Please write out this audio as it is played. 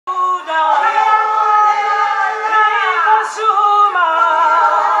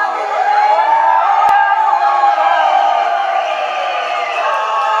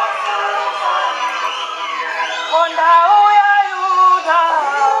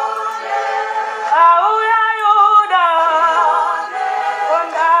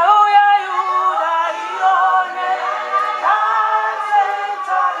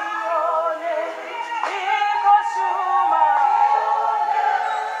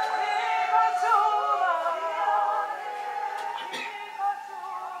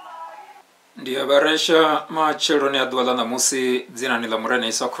Ndiabaresha macheloni adwala na musi dzina ni la murene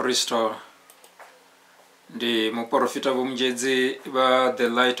Isa Kristo. Ndi muprofita Munzhedzi ba The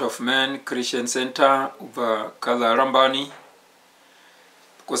Light of Man Christian Center uba Ha-Lambani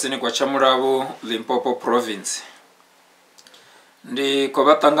kusini kwa Tshamulavhu, Limpopo Province. Ndi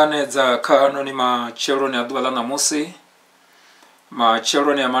kobatanganedza kano ni macheloni adwala na musi,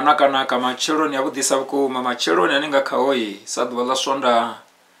 macheloni amanakanaka, macheloni abudisa bukuma, macheloni aninga kaoi sadwala sonda.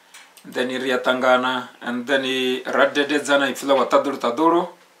 Then iria tangana, and then radededzana ifila wataduru taduru,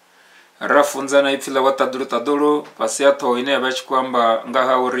 rafunzana ifila wataduru taduru, pasiato ine abachi kwamba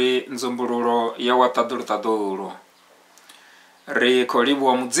ngahauri nzumbururo ya wataduru taduru. Ri kolibu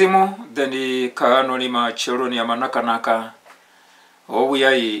wa muzimu, then kahano ni macheloni ya manakanaka. Owu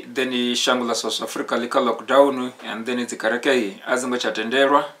yai, then shangula South Africa lika lockdown, and then zikarekei, azimba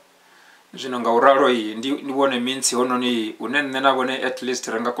chatenderwa. Jino nga uraro hii, niwone minsi hono ni unenena wone at least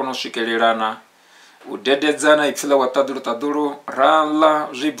ranga kono shikelirana. Udededzana ifila wataduru taduru, rala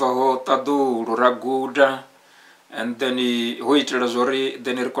ribaho taduru raguda. And then huitira zori,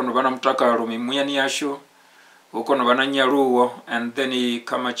 then rikono bana mtaka rumi muyani yashu. Ukono bana nyaruwo, and then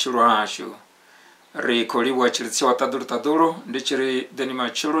kamachiru hashu. Rikoliwa chirisi wataduru taduru, ndichiri then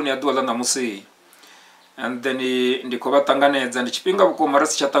machiru ni aduala na musi. And then ndiko batanganedza ndichipinga buko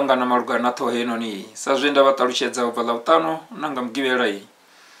marasi chatangana marugana to heno ni sajenda bataruchedza ubala utano nanga mgiberai.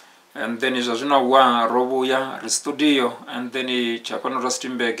 And then jajuna wa robuya studio, and then chapano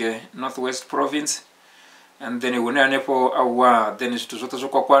Rostimbege Northwest Province, and then uneanepo awa then tuzoto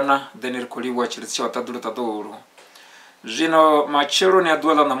zokwana then rikoliwa chirizi wataduru taduru. Jino machero ni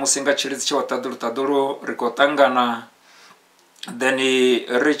adwala na musinga chirizi wataduru taduru rikotangana then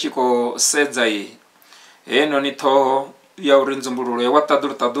richiko sedzai. Eno ni toho ya urinzumbururo ya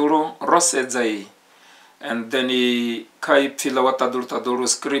wataduru taduru rosedzai. And then kai pila wataduru taduru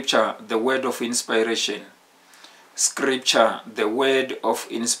scripture, the word of inspiration. Scripture, the word of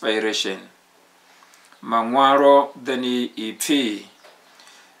inspiration. Mangwaro then ipi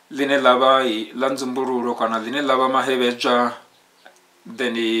line laba lanzumbururo kana line laba mahebeja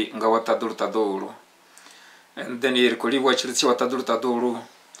then nga wataduru taduru. And then irikoliwa chirisi wataduru taduru.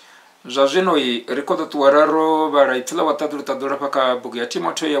 Jajeno rekodo tuwararo bara itila wataduru tadura paka bugu ya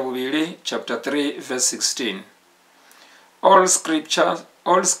Timotheo ya bubili chapter 3 verse 16.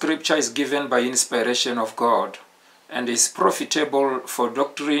 All scripture is given by inspiration of God and is profitable for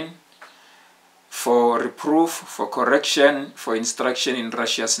doctrine, for reproof, for correction, for instruction in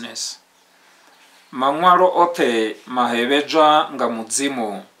righteousness. Mangwaro ote mahebeja nga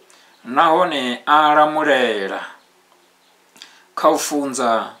muzimu nahone aramurera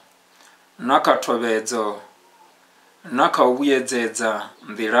kaufunza nakatobedzo nakawuyedzedza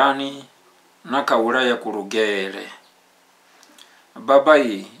ndirani nakauraya kurugere.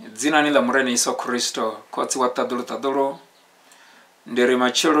 Babai dzina ni la murene Isa Kristo kotsi wataduru taduru ndiri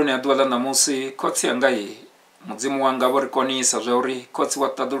machero ni adwala na musi kotsi angai muzimu wanga borikoni sajori kotsi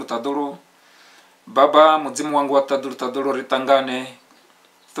wataduru taduru. Baba muzimu wangu wataduru taduru ritangane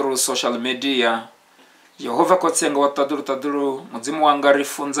through social media. Yehova kotsenga wataduru taduru muzimu wanga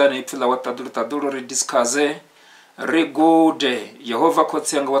rifunza ni ipila wataduru taduru ridiscaze rigude. Yehova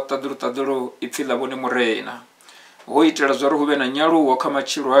kotsenga wataduru taduru ipila bone murena hoitera zoru hube na nyaruwo kama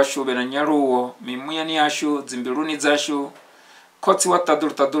chiru hashu hube na nyaruwo mimuyani hashu zimbiruni zashu kotsi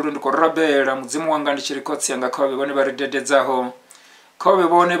wataduru taduru ndiko rabera muzimu wanga ndichiri kotsenga kawe bone baridededzaho kawe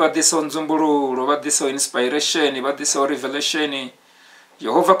bone badiso nzumbururo badiso inspiration badiso revelation.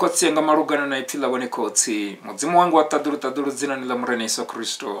 Yehova kotsenga marugana na ipila bone kotsi muzimu wangu wataduru taduru zina ni la murene Isa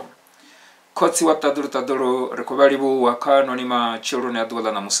Kristo kotsi wataduru taduru rekobalibu wakano ni machero ni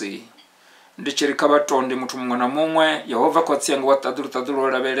adwala na musi ndichiri kabatonde mutu mwana mumwe. Yehova kotsenga wataduru taduru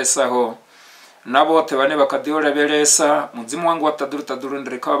raberesaho nabote bane bakadiora beresa muzimu wangu wataduru taduru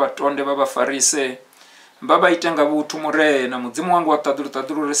ndreka batonde baba farise baba itenga butu mure na muzimu wangu wataduru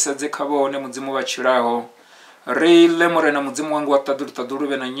taduru reseze kabone muzimu bachiraho rile murena muzimu wangu wataduru taduru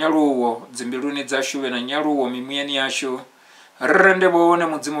bena nyaruwo zimbiruni zashu bena nyaruwo mimuyeni yashu rende bone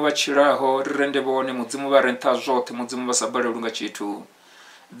muzimu bachiraho rende bone muzimu barenta jote muzimu basabale lunga chitu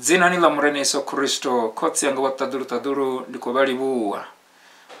dzina ni la murene Isa Kristo kotsi yanga wataduru taduru ndiko bali buwa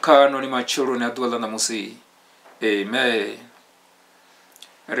kano ni machuru ni adwala na musi. Amen.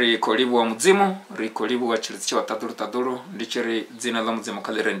 Rikolibu wa muzimu rikolibu wa chirizi wataduru taduru ndichiri dzina la muzimu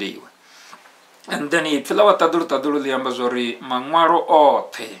kalirendiwe. And then ipila wataduru taduru liamba zori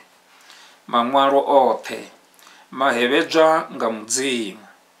mangwaro ote mahebeja nga muzimu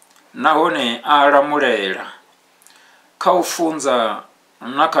nahone aramurera kaufunza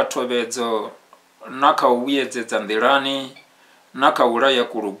nakatobedzo nakawuyedzedza ndirani nakauraya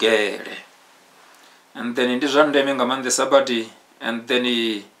kurugere. and then ndi zwa ndeme nga maanḓesa badi, and then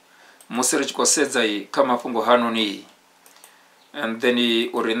musi ri tshi khou sedza kha mafhungo hanoni, and then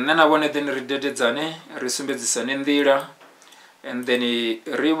uri nṋe na vhone then ri dededzane, ri sumbedzisane nḓila, and then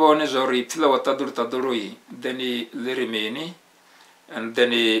ri vhone zwa uri ipfhi ḽa wa ṱaḓulu then ḽi ri mini, and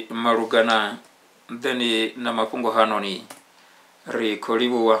then malugana then na mafhungo hanoni ri khou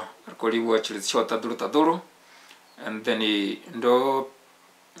livhuwa tshilidzi tsha wa ṱaḓulu, and then ndo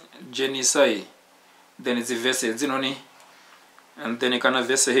dzhenisa then dzi vese hedzinoni, and then kana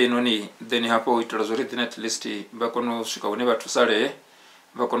vese heinoni, then hafho u itela zwo ri then at least vha kone u swika hune vha thusalee,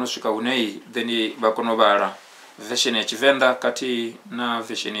 vha kone u swika hune then vha kone u vhala version ya Tshivenḓa kati na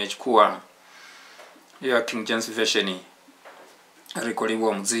version ya Tshikhuwa ya King James version. Ri khou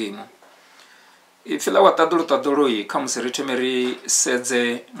livhuwa Mudzimu. Ipfhi ḽa wa ṱaḓulu kha musi ri thome ri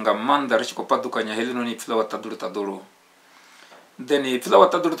sedze nga maanḓa ri tshi khou paḓukanya heḽinoni ipfhi ḽa wa ṱaḓulu, then ipfhi ḽa wa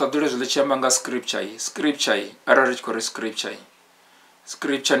ṱaḓulu zwi ḽi tshi amba nga scripture arali ri tshi khou ri scripture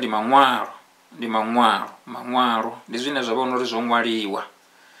ndi maṅwalo, ndi zwine zwa vha uri zwo ṅwaliwa,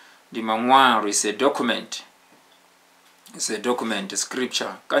 ndi maṅwalo, is a document,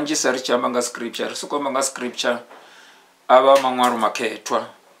 scripture. Kanzhisa ri tshi amba nga scripture ri sokou amba nga scripture avha maṅwalo makhethwa,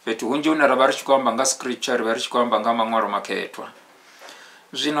 fhethu hunzhi hune ra vha ri tshi khou amba nga scripture ri vha ri tshi khou amba nga maṅwalo makhethwa.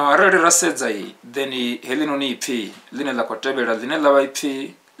 Zwino arali ra sedza then heḽinoni ipfhi ḽine ḽa khou tevhela ḽine ḽa vha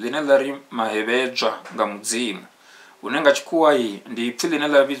ipfhi ḽine ḽa ri mahevhedzwa nga Mudzimu, hune nga Tshikhuwa ndi ipfhi ḽine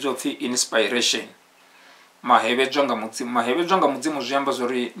ḽa vhidzwa upfhi inspiration. Mahevhedzwa nga Mudzimu zwi amba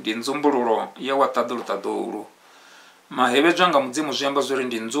zwori ndi nzumbululo ya wa ṱaḓulu. Mahevhedzwa nga Mudzimu zwi amba zwori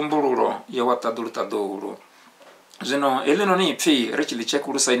ndi nzumbululo ya wa ṱaḓulu. Zwino heḽinoni ipfhi ri tshi ḽi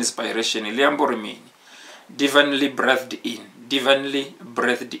tshekulusa inspiration ḽi amba uri mini? Divinely breathed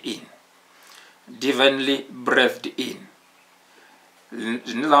in.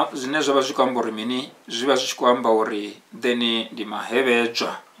 Zwine zwa vha zwi khou amba uri mini? Zwi vha zwi tshi khou amba uri then ndi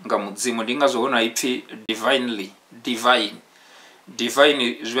mahevhedzwa nga Mudzimu, ndi ngazwo hu na ipfhi divine. Zwi vha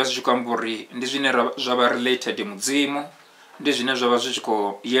zwi tshi khou amba uri ndi zwine zwa vha related Mudzimu, ndi zwine zwa vha zwi tshi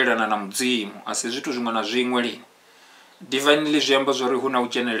khou yelana na Mudzimu, a si zwithu zwiṅwe na zwiṅwe lini. Divinely zwi amba zwori hu na u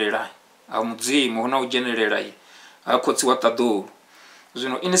dzhenelela ha Mudzimu, hu na u dzhenelela ha khotsi wa ṱaḓulu.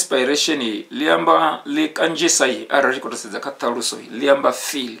 Zwino inspiration ḽi amba ḽi kanzhisa arali ri khou sedza kha ṱhaluso ḽi amba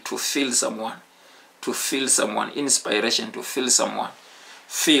to feel someone, inspiration, to feel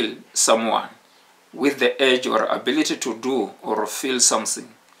someone with the urge or ability to do or feel something,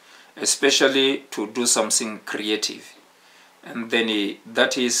 especially to do something creative, and then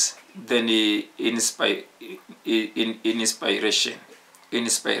that is then inspiration,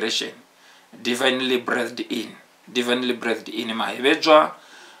 divinely breathed in, mahevhedzwa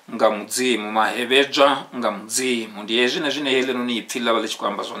nga Mudzimu, ndi hezwi zwine heḽinoni ipfhi ḽa vha ḽi tshi khou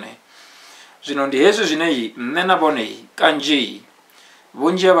amba zwone. Zwino ndi hezwi zwine nṋe na vhone kanzhi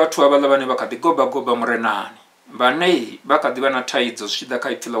vhunzhi ha vhathu havhaḽa vhane vha kha ḓi goba murenani, vhane vha kha ḓi vha na thaidzo zwi tshi ḓa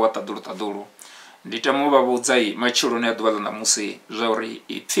kha ipfhi ḽa wa ṱaḓulu, ndi tama u vha vhudza matshiloni a ḓuvha ḽa ṋamusi zwa uri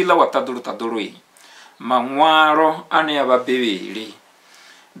ipfhi ḽa wa ṱaḓulu maṅwalo ane a vha Bivhili,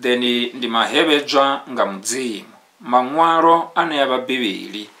 then ndi mahevhedzwa nga Mudzimu. Maṅwalo ane a vha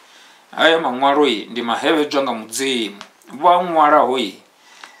Bivhili, haya maṅwalo ndi mahevhedzwa nga Mudzimu. Vha ṅwalaho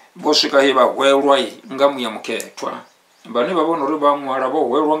vho swika vha hwelwa nga muya mukhethwa, vhane vha vhona uri vha ṅwala vho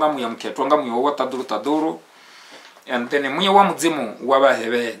hwelwa nga muya mukhethwa, nga muya wa ṱaḓulu, and then muya wa Mudzimu wa vha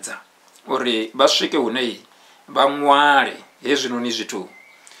hevhedza uri vha swike hune vha ṅwale hezwinoni zwithu.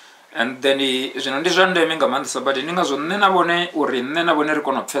 And then zwino ndi zwa ndeme nga maanḓesa badi, ndi ngazwo nṋe na vhone ri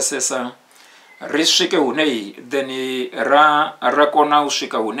kona u pfesesa, ri swike hune then ra kona u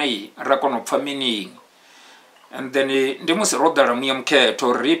swika hune ra kona u pfha meaning, and then ndi musi ro ḓala muya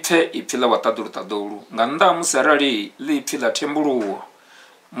mukhetho ri pfhe ipfhi ḽa wa ṱaḓulu nga nnḓa ha musi arali ḽi ipfhi ḽa thembuluwo,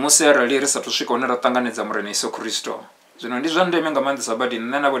 musi arali ri sathu swika hune ra ṱanganedza Murena Yesu Kristo. Zwino ndi zwa ndeme nga maanḓesa badi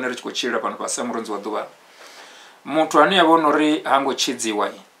nṋe na vhone ri tshi khou tshila fhano fhasi ha murunzi wa ḓuvha. Muthu ane a vhona uri ha ngo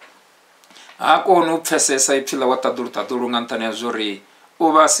tshidziwa ha koni u pfesesa ipfhi ḽa wa ṱaḓulu nga nṱhani ha zwori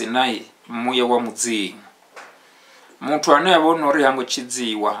u vha si na muya wa Mudzimu. Muthu ane a vhona uri ha ngo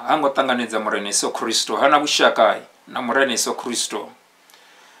tshidziwa, ha ngo ṱanganedza Murena Yesu Kristo, hana vhushaka na Murena Yesu Kristo,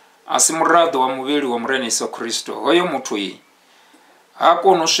 a si muraḓo wa muvhili wa Murena Yesu Kristo, hoyo muthu ha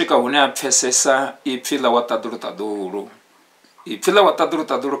koni u swika hune a pfesesa ipfhi ḽa wa ṱaḓulu. Ipfhi ḽa wa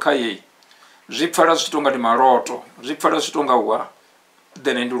ṱaḓulu kha zwi pfala zwi tonga ndi maloto, zwi pfala zwi tonga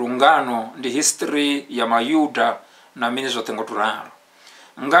then ndi lungano, ndi history ya Mayuda na mini zwoṱhe ngo to ralo.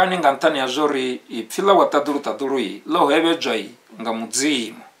 Ngani? Nga nṱhani ha zwori ipfhi ḽa wa ṱaḓulu ḽo hevhedzwa nga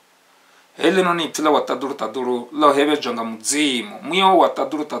Mudzimu. Hele noni pfila wa taduru lo heve jonga mudzimu muyo wa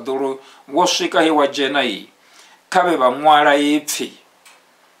taduru wo swika he wa jena yi khabe ba ṅwala ipfi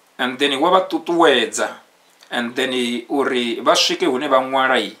and then wa ba tutuwedza and then uri ba swike hune ba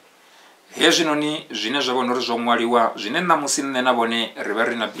ṅwala yi hezwi noni zwine zwa vhona uri zwo ṅwaliwa zwine namusi nne na vhone ri vha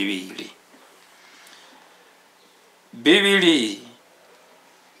ri na Bibili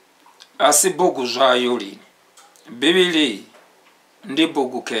asi bugu zwayo lini. Bibili ndi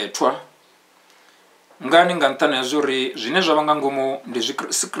bugu khethwa ngani nga nṱhani ha zuri zwine zwa vha nga ngomu ndi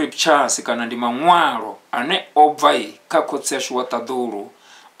scriptures kana ndi maṅwalo ane o bva kha khotsi yashu wa ṱaḓulu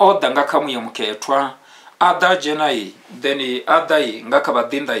o ḓa nga kha muya mukhethwa a ḓa dzhena then a ḓa nga kha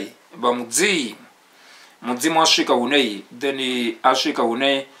vhaḓinḓa vha mudzimu a swika hune then a swika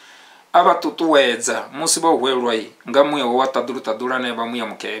hune a vha ṱuṱuwedza musi vha hwelwa nga muya wa ṱaḓulu ane vha muya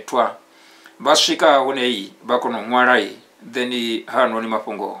mukhethwa vha swika hune vha kona u ṅwala then hanoni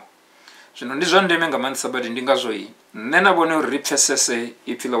mafhungo. Zwino ndi zwa ndeme nga maanḓesa badi ndi ngazwo nne na vhone uri ri pfesese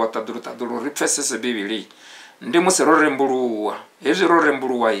ipfhi ḽa wa ṱaḓulu ri pfesese Bibili ndi musi ro rembuluwa hezwi ro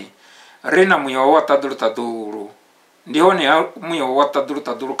rembuluwa ri na muya wa ṱaḓulu ndi hone muya wa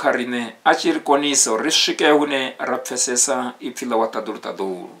ṱaḓulu kha riṋe a tshi ri konisa uri ri swike hune ra pfesesa ipfhi ḽa wa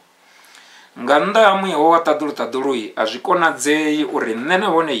ṱaḓulu nga nnḓa ha muya wa ṱaḓulu a zwi konadzei uri nne na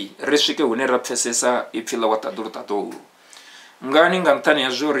vhone ri swike hune ra pfesesa ipfhi ḽa wa ṱaḓulu ngani nga nṱhani ha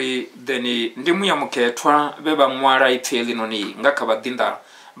zwori then ndi muya mukhethwa vhe vha ṅwala ipfhi heḽinoni nga kha vhaḓinḓa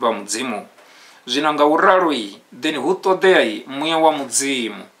vha mudzimu. Zwino nga uralo then hu ṱoḓea muya wa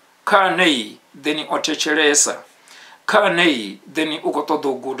mudzimu kha ane then o thetshelesa kha ane then u khou ṱoḓa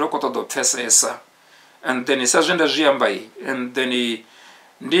u guda u khou ṱoḓa u pfesesa and then sa zwe nda zwi amba and then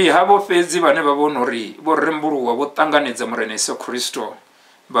ndi havho fhedzi vhane vha vhona uri vho rembuluwa vho ṱanganedza murena Yesu Kristo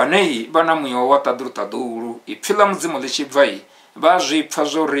vhane vha na muya wa ṱaḓulu ipfhi ḽa mudzimu ḽi tshi bva vha zwi pfa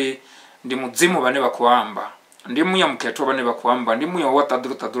zwori ndi mudzimu vhane vha khou amba ndi muya mukhethwa vhane vha khou amba ndi muya wa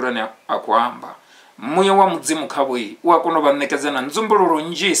ṱaḓulu ane a khou amba. Muya wa mudzimu khavho u a kona u vha ṋekedza na nzumbululo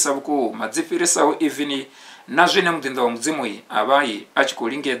nnzhisa vhukuma dzi fhirisaho even na zwine muḓinḓa wa mudzimu a vha a tshi khou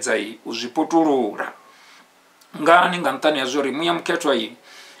lingedza u zwi putulula ngani nga nṱhani ha zwori muya mukhethwa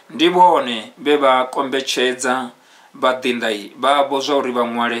ndi vhone vhe vha kombetshedza vhaḓinḓa vhavho zwa uri vha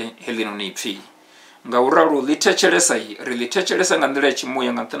ṅwale heḽinoni ipfhi nga uralo ḽi thetshelesa ri ḽi thetshelesa nga nḓila ya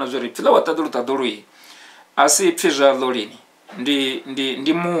tshimuya nga nṱhani ha zwori ipfhi ḽa wa ṱaḓulu a si ipfhi zwaḽo lini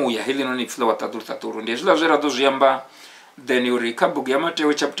ndi muya heḽinoni ipfhi ḽa wa ṱaḓulu ndi hezwiḽa zwe ra ḓo zwi amba then uri kha bugu ya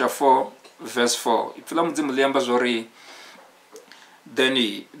Matewu chapter 4 verse 4 ipfhi ḽa mudzimu ḽi amba zwori then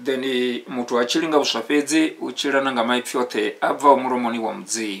muthu a tshili nga vhuswa fhedzi u tshila na nga maipfhi oṱhe a bvaho mulomoni wa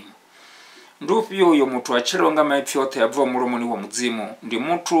mudzimu. Ndi ufhio uyo muthu a tshilaho nga maipfhi oṱhe a bvaho mulomoni wa mudzimu? Ndi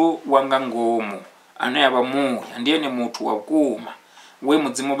muthu wa nga ngomu ane avha muya ndi ene muthu wa vhukuma we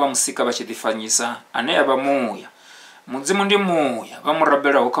mudzimu vha musika vha tshi ḓifanyisa ane avha muya. Mudzimu ndi muya vha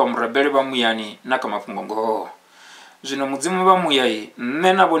murabelaho kha murabele vha muyani na kha mafhungo ngoho. Zwino mudzimu vha muya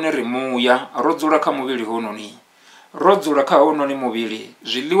nne na vhone ri muya ro dzula kha muvhili hononi ro dzula kha hononi muvhili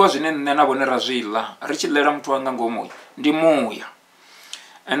zwiḽiwa zwine nne na vhone ra zwi ḽa ri tshi ḽela muthu wanga ngomu ndi muya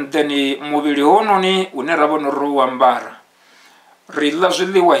and then muvhili hononi une ra vhona ro u ambara ri ḽa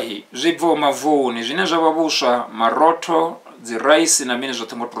zwiḽiwa zwi bvaho mavuni zwine zwa vha vhuswa marotho dzi raisi na mini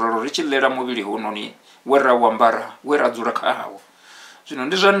zwoṱhe ngo to ralo ri tshi ḽela muvhili hononi we ra u ambara we ra dzula khawo. Zwino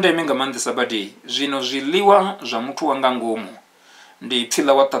ndi zwa ndeme nga maanḓesa badi zwino zwiḽiwa zwa muthu wanga ngomu ndi ipfhi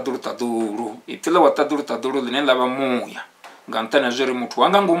ḽa wa ṱaḓulu ipfhi ḽa wa ṱaḓulu ḽine ḽa vha muya nga nṱhani ha zwori muthu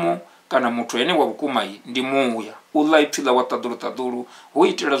wanga ngomu kana muthu ene wa vhukuma ndi muya u ḽa ipfhi ḽa wa ṱaḓulu hu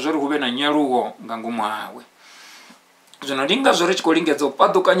itela zwori hu vhe na nyaluwo nga ngomu hawe. Zwino ndi ngazwo ri tshi khou lingedza u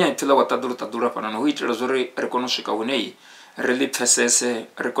paḓukanya ipfhi ḽa wa ṱaḓulu hafhanoni hu itela zwori ri kone u swika hune ri ḽi pfesese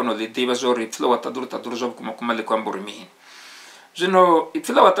ri kone u ḽi ḓivha zwori ipfhi ḽa wa ṱaḓulu zwa vhukuma ḽi khou amba uri mini. Zwino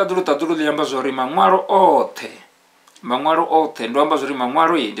ipfhi ḽa wa ṱaḓulu ḽi amba zwori maṅwalo oṱhe ndo amba zwori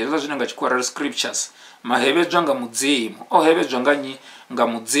maṅwalo ndi hezwiḽa zwine nga tshikhuwa ri scriptures mahevhedzwa nga mudzimu o hevhedzwa nga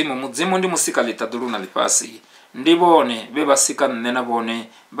mudzimu ndi musika ḽiṱaḓulu na ḽifhasi ndi vhone vhe vha sika nne na vhone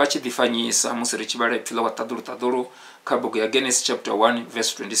vha tshi ḓifanyisa musi ri tshi vhala ipfhi ḽa wa ṱaḓulu kha bugu ya Genesis chapter 1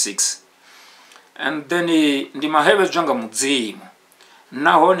 verse 26 and then ndi mahevhedzwa nga mudzimu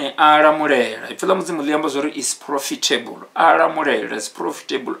nahone a lamulela ipfhi ḽa mudzimu ḽi amba zwori is profitable a lamulela is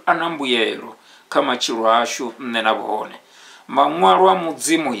profitable a na mbuyelo kha matshilo ashu nne na vhone. Maṅwalo a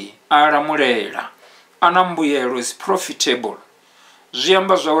mudzimu a lamulela a na mbuyelo is profitable zwi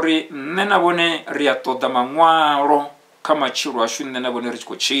amba zwa uri nne na vhone ri a ṱoḓa maṅwalo kha matshilo ashu nne na vhone ri tshi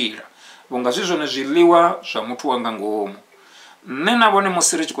khou tshila vhunga zwi zwone zwiḽiwa zwa muthu wanga ngomu. Nne na vhone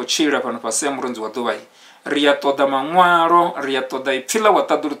musi ri tshi khou tshila fhano fhasi ya muronzi wa ḓuvha ri a ṱoḓa maṅwalo, ri a ṱoḓa ipfhi ḽa wa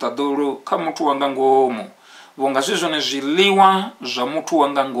ṱaḓulu kha muthu wa nga ngomu, vhunga zwi zwone zwiḽiwa zwa muthu wa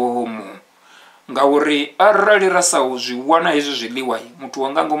nga ngomu. Ngauri arali ra sa zwi wana hezwi zwiḽiwa, muthu wa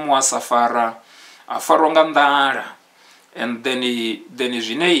nga ngomu a sa fara, a farwa nga nḓala, and then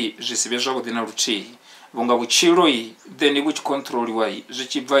zwine zwi si vhe zwavhuḓi na luthihi, vhunga vhutshilo then vhu tshi controliwa zwi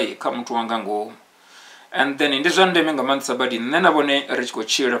tshi bva kha muthu wa nga ngomu. And then ndi zwa ndeme nga maanḓesa badi nṋe na vhone ri tshi khou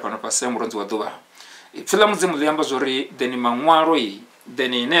tshila fhano fhasi ha mulonzi wa ḓuvha. Ipfhi ḽa Mudzimu ḽi amba zwori then maṅwalo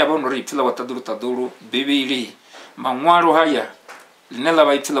then ine ya vha uri ipfhi ḽa wa ṱaḓulu Bivhili, maṅwalo haya line ḽa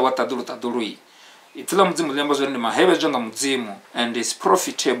vha ipfhi ḽa wa ṱaḓulu ipfhi ḽa Mudzimu ḽi amba zwori ndi mahevhedzwa nga Mudzimu, and is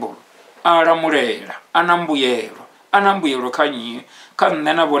profitable, a lamulela, a na mbuyelo kha nnyi, kha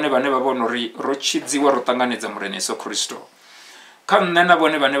nṋe na vhone vhane vha vhona uri ro tshidziwa ro ṱanganedza Murena Yesu Kristo, kha nṋe na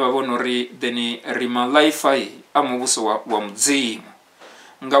vhone vhane vha vhona uri then ri malaifa a muvhuso wa Mudzimu.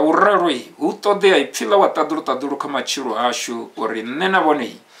 Nga u ralo hu ṱoḓea ipfhi ḽa wa ṱaḓulu kha matshilo ashu uri nṋe na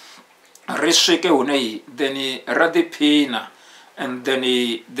vhone ri swike hune then ra ḓiphina, and then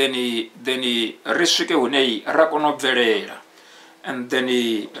ri swike hune ra kona u bvelela, and then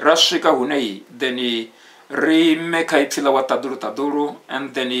ra swika hune then ri ime kha ipfhi ḽa wa ṱaḓulu,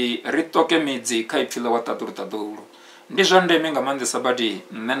 and then ri toke midzi kha ipfhi ḽa wa ṱaḓulu. Ndi zwa ndeme nga maanḓesa badi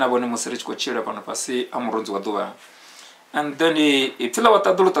nṋe na vhone musi ri tshi khou tshila fhano fhasi a mulonzi wa ḓuvha. And then ipfhi ḽa wa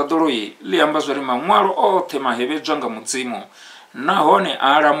ṱaḓulu ḽi amba zwori maṅwalo oṱhe mahevhedzwa nga Mudzimu, nahone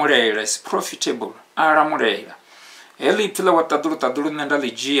a lamulela, is profitable, a lamulela. Heḽi ipfhi ḽa wa ṱaḓulu nṋe nda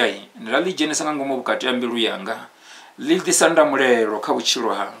ḽi dzhia, nda ḽi dzhenisa nga ngomu vhukati ha mbilu yanga, ḽi ḓisa ndamulelo kha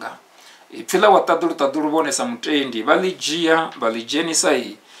vhutshilo hanga. Ipfhi ḽa wa ṱaḓulu vhone sa mutendi vha ḽi dzhia vha ḽi dzhenisa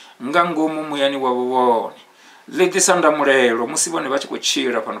nga ngomu muyani wavho vhone, ḽi ḓisa ndamulelo musi vhone vha tshi khou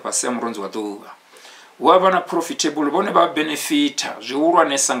tshila fhano fhasi ha mulonzi wa ḓuvha. Hu a vha na profitable, vhone vha benefita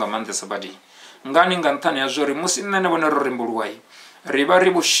zwihulwanesa nga maanḓesa badi. Ngani? Nga nṱhani ha zwori musi nṋe na vhone ro rembuluwa ri vha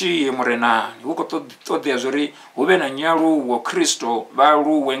ri vhushiye murenani, hu khou ṱoḓea zwori hu vhe na nyaluwo, Kristo vha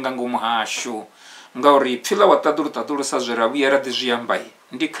aluwe nga ngomu hashu. Ngauri ipfhi ḽa wa ṱaḓulu sa zwe ra vhuya ra ḓi zwi amba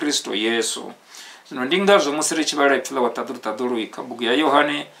ndi Kristo Yesu. Zwino ndi ngazwo musi ri tshi vhala ipfhi ḽa wa ṱaḓulu kha bugu ya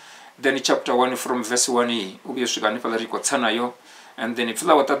Yohane, then chapter 1 from verse 1 u vhuya swika hanefhaḽa ri khou tsa nayo. And then ipfhi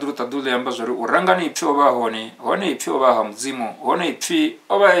ḽa wa ṱaḓulu ḽi amba zwori u rangani ipfhi o vha hone ipfhi o vha ha Mudzimu, hone ipfhi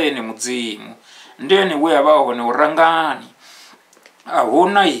o vha ene Mudzimu, ndi ene we a vha hone u rangani. A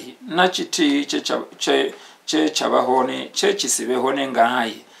huna na tshithihi tshe tsha vha hone tshe tshi si vhe hone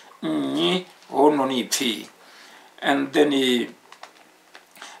ngaye, nnyi hononi ipfhi. And then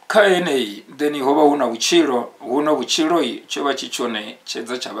kha eneyi then ho vha hu na vhutshilo, vhutshilo tsho vha tshi tshone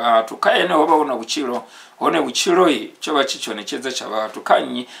tshedza tsha vhathu, kha ene ho vha hu na vhutshilo, hone vhutshilo tsho vha tshi tshone tshedza tsha vhathu. Kha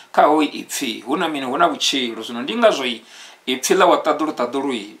nnyi? Kha hoyi ipfhi hu na mini? Hu na vhutshilo. Zwino ndi ngazwo ipfhi ḽa wa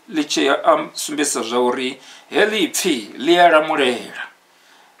ṱaḓulu ḽi tshi sumbedzisa zwa uri heḽi ipfhi ḽi a lamulela,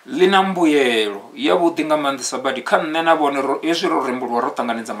 ḽi na mbuyelo yavhuḓi nga maanḓesa badi kha nṋe na vhone hezwi ro rembuluwa ro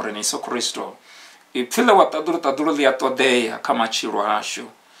ṱanganedza Murena Yesu Kristo. Ipfhi ḽa wa ṱaḓulu ḽi a ṱoḓea kha matshilo ashu.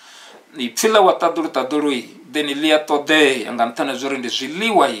 Ipfhi ḽa wa ṱaḓulu then ḽi a ṱoḓea nga nṱhani ha zwori ndi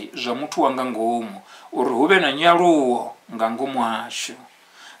zwiḽiwa zwa muthu wa nga ngomu, uri hu vhe na nyaluwo nga ngomu hashu,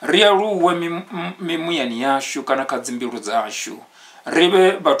 ri aluwe mimuyani yashu kana kha dzimbilu dzashu, ri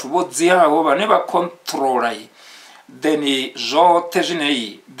vhe vhathu vho dziaho vhane vha controla then zwoṱhe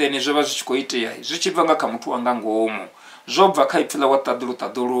zwine then zwo vha zwi tshi khou itea zwi tshi bva nga kha muthu wa nga ngomu, zwo bva kha ipfhi ḽa wa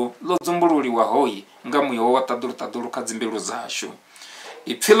ṱaḓulu ḽo dzumbululiwaho nga muya wa ṱaḓulu kha dzimbilu dzashu.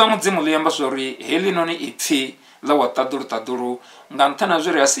 Ipfhi ḽa Mudzimu ḽi amba zwori heḽi noni ipfhi ḽa wa ṱaḓulu nga nṱhani ha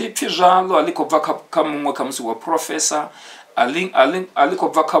zwori a si ipfhi zwaḽo a ḽi khou bva kha muṅwe kha musi wa profesa, a ḽi khou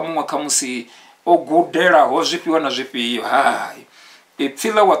bva kha muṅwe kha musi o gudelaho zwifhio na zwifhio. Hai,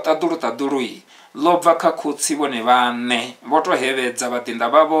 ipfhi ḽa wa ṱaḓulu ḽo bva kha khotsi vhone vhaṋe, vho to hevhedza vhaḓinḓa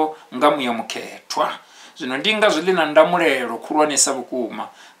vhavho nga muya mukhethwa. Zwino ndi ngazwo ḽi na ndamulelo khulwanesa vhukuma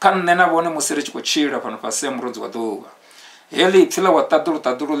kha nṋe na vhone musi ri tshi khou tshila fhano fhasi ha mulonzi wa ḓuvha. Heḽi ipfhi ḽa wa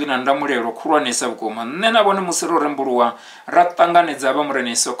ṱaḓulu ḽi na ndamulelo khulwanesa vhukuma. Nṋe na vhone musi ro rembuluwa ra ṱanganedza vha Murena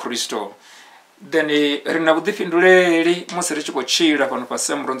Yesu Kristo, then ri na vhuḓifhinduleli musi ri tshi khou tshila fhano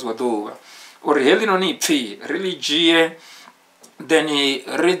fhasi ha mulonzi wa ḓuvha uri heḽi noni ipfhi ri ḽi dzhie, then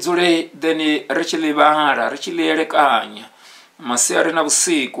ri dzule then ri tshi ḽi vhala, ri tshi ḽi elekanya masiari na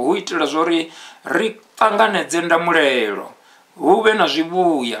vhusiku, hu itela zwori ri ṱanganedze ndamulelo, hu vhe na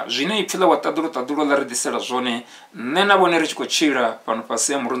zwivhuya zwine ipfhi ḽa wa ṱaḓulu ḽa ri ḓisela zwone nṋe na vhone ri tshi khou tshila fhano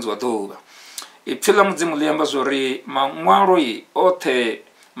fhasi ha mulonzi wa ḓuvha. Ipfhi ḽa Mudzimu ḽi amba zwori maṅwalo oṱhe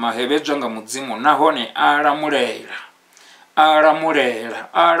mahevhedzwa nga Mudzimu, nahone a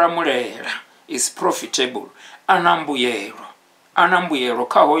lamulela is profitable, a na mbuyelo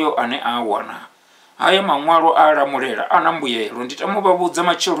kha hoyo ane a wana. haya maṅwalo a lamulela ana mbuyelo. Ndi tama u vha vhudza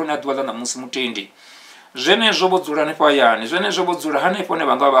matsheloni a ḓuvha ḽa ṋamusi mutendi zwenezwo vho dzula hanefho hayani, zwenezwo vho dzula hanefho hune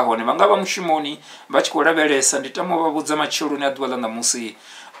vha nga vha hone, vha nga vha mushumoni vha tshi khou lavhelesa. Ndi tama u vha vhudza matsheloni a ḓuvha ḽa ṋamusi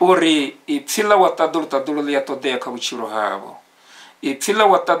uri ipfhi ḽa wa ṱaḓulu ḽi a ṱoḓea kha vhutshilo havho. Ipfhi ḽa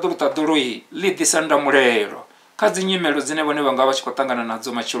wa ṱaḓulu ḽi ḓisa ndamulelo kha dzi nyimelo dzine vhone vha nga vha tshi khou ṱangana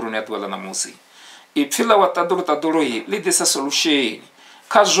nadzo matsheloni a ḓuvha ḽa ṋamusi. Ipfhi ḽa wa ṱaḓulu ḽi ḓisa solution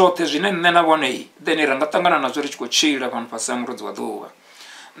kha zwoṱhe zwine nṋe na vhone then ra nga ṱangana nazwo ri tshi khou tshila fhano fhasi ha mulodzi wa ḓuvha.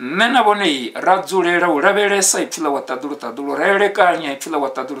 Nṋe na vhone ra dzulela u lavhelesa ipfhi ḽa wa ṱaḓulu, ra elekanya ipfhi ḽa wa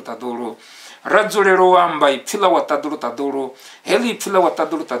ṱaḓulu, ra dzulela u amba ipfhi ḽa wa ṱaḓulu, heḽi ipfhi ḽa wa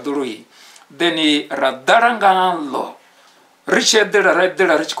ṱaḓulu then ra ḓala ngaḽo ri tshi eḓela ra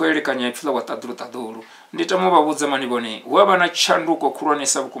eḓela ri tshi khou elekanya ipfhi ḽa wa ṱaḓulu. Ndi tama u vha vhudza mani vhone hu avha na tshanduko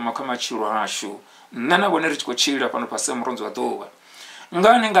khulwanesa vhukuma kha matshilo ashu, nṋe na vhone ri tshi khou tshila fhano fhasi ha mulodzi wa ḓuvha.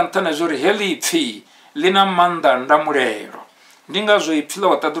 Ngani nga nṱhani ha zwauri heḽi ipfhi ḽi na maanḓa a ndamulelo. Ndi ngazwo ipfhi ḽa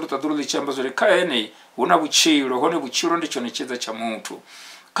wa ṱaḓulu ḽi tshi amba zwauri kha ene hu na vhutshilo, hone vhutshilo ndi tshone tshedza tsha muthu.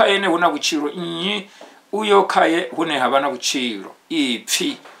 Kha ene hu na vhutshilo, nnyi uyo khaye hune ha vha na vhutshilo.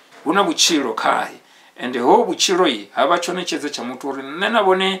 Ipfhi hu na vhutshilo khaye, ende ho vhutshilo ha vha tshone tshedza tsha muthu uri nṋe na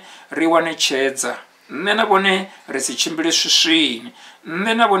vhone ri wane tshedza, nṋe na vhone ri si tshimbile swiswini,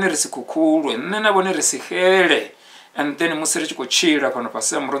 nṋe na vhone ri si khukhulwe, nṋe na vhone ri si xele. And then musi ri tshi khou tshila fhano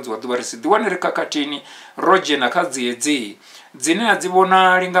fhasi ha mulodzi wa ḓuvha ri si ḓiwane ri khakhathini ro dzhena kha dziedzi dzine a dzi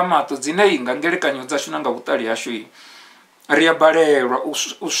vhonali nga maṱo, dzine nga ngelekanyo dzashu na nga vhuṱali hashu ri a balelwa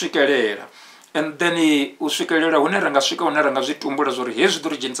u swikelela. And then u swikelela hune ra nga swika hune ra nga zwi tumbula zwauri hezwi ḓo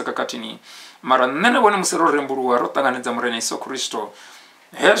ri dzhenisa khakhathini. Mara nṋe na vhone musi ro rembuluwa ro ṱanganedza murena Yesu Kristo,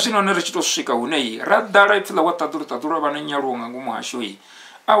 hezwi none ri tshi tou swika hune ra ḓala ipfhi ḽa wa ṱaḓulu vha na nyaluwo nga ngomu hashu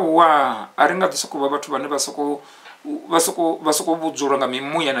awa a ri nga ḓi sokou vha vhathu vhane vha sokou vhudzulwa nga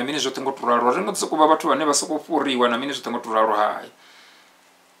mimuya na mini zwoṱhe ngo to ralo. A ri nga ḓi sokou vha vhathu vhane vha sokou fhuriwa na mini zwoṱhe ngo to ralo. Hai,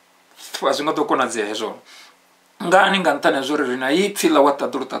 a zwi nga ḓo konadzea hezwo. Ngani nga nṱhani ha zwauri ri na ipfhi ḽa wa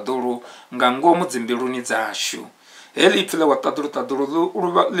ṱaḓulu nga ngomu dzimbiluni dzashu. Heḽi ipfhi ḽa wa ṱaḓulu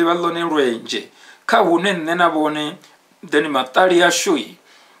ḽi vha ḽone lwenzhe kha hune nṋe na vhone then maṱali ashu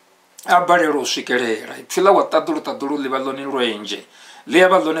a balelwa u swikelela. Ipfhi ḽa wa ṱaḓulu ḽi vha ḽone lwenzhe, ḽi a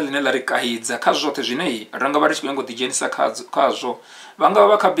vha ḽone ḽine ḽa ri kaidza kha zwoṱhe zwine ra nga vha ri tshi khou nyanga u ḓidzhenisa khazwo. Vha nga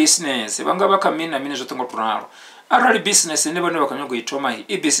vha kha business, vha nga vha kha mini na mini zwoṱhe ngo to ralo. Arali business ine vhone vha khou nyanga u i thoma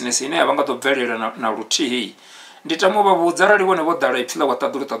i business ine a vha nga ḓo bvelela na luthihi, ndi tama u vha vhudza arali vhone vho ḓala ipfhi ḽa wa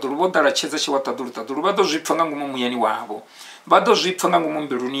ṱaḓulu, vho ḓala tshedza tshe wa ṱaḓulu, vha ḓo zwi pfha nga ngomu muyani wavho, vha ḓo zwi pfha nga ngomu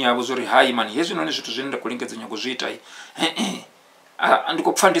mbiluni yavho zwauri hai mani hezwi noni zwithu zwine nda khou lingedza nyago zwi ita ndi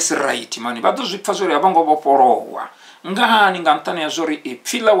khou pfha ndi si right mani. Vha ḓo zwi pfha zwauri a vha ngo vhofholowa. Ngani nga nṱhani ha zwauri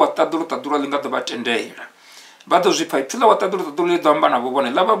ipfhi ḽa wa ṱaḓulu ḽi nga ḓo vha tendela. Vha ḓo zwi pfha ipfhi ḽa wa ṱaḓulu ḽi ḓo amba navho vhone,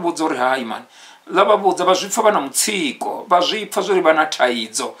 ḽa vha vhudza uri hai mani, ḽa vha vhudza vha zwi pfha vha na mutsiko, vha zwi pfha zwauri vha na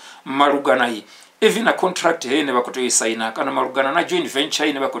thaidzo malugana even na contract heyi ine vha khou tea u i saina, kana malugana na joint venture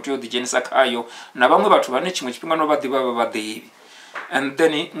ine vha khou tea u ḓidzhenisa khayo na vhaṅwe vhathu vhane tshiṅwe tshifhinga no vha ḓivha vha vhaḓivhi. And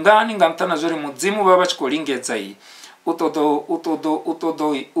then ngani nga nṱhani ha zwauri mudzimu vha vha tshi khou lingedza u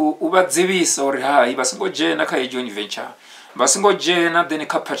ṱoḓa u vha dzivhisa uri hai vha songo dzhena kha joint venture, vha songo dzhena then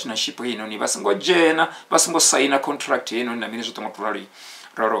kha partnership heinoni, vha songo dzhena vha songo saina contract heinoni na mini zwoṱhe ngo to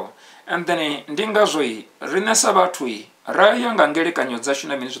ralo. And then ndi ngazwo riṋe sa vhathu ra ya nga ngelekanyo dzashu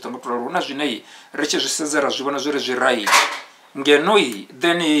na mini zwoṱhe ngo to ralo. Hu na zwine ri tshi zwi sedza ra zwi vhona zwi ri zwi right, ngeno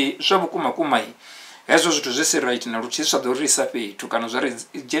then zwa vhukumakuma hezwo zwithu zwi si right na luthihi zwa ḓo ri isa fhethu kana zwa ri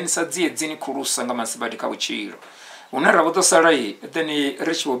dzhenisa dziedzini khulusa nga masibadi kha vhutshilo. Hune ra vho ḓo sala then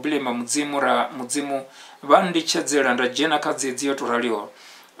ri tshi vho bilema mudzimu vha nditshedzela nda dzhena kha dziedzi yo to raliho,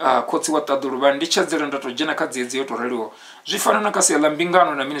 khotsi wa ṱaḓulu vha nditshedzela nda to dzhena kha dziedzi yo to raliho. Zwi fana na kha sia ḽa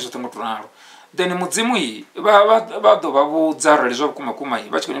mbingano na mini zwoṱhe ngo to ralo. Then mudzimu vha ḓo vha vhudza arali zwa vhukumakuma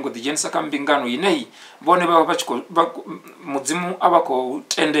vha tshi khou nyanga u ḓidzhenisa kha mbingano ine vhone vha tshi khou mudzimu a vha khou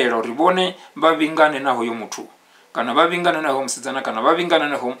tendela uri vhone vha vhingane na hoyo muthu, kana vha vhingane na hoyo musidzana, kana vha vhingane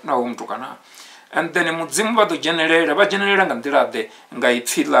na hoyo mutukana. And then mudzimu vha ḓo dzhenelela, vha dzhenelela nga nḓilaḓe nga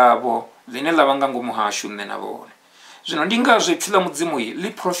ipfhi ḽavho ḽine ḽa vha nga ngomu hashu nṋe na vhone. Zwino ndi ngazwo ipfhi ḽa mudzimu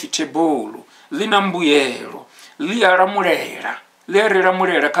ḽi profitable, ḽi na mbuyelo, ḽi a lamulela, ḽi a ri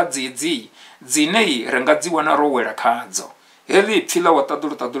lamulela kha dziedzi dzine ri nga dzi wana ro wela khadzo. Heḽi ipfhi ḽa wa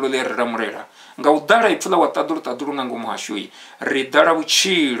ṱaḓulu ḽi a ri lamulela nga u ḓala ipfhi ḽa wa ṱaḓulu nga ngomu hashu ri ḓala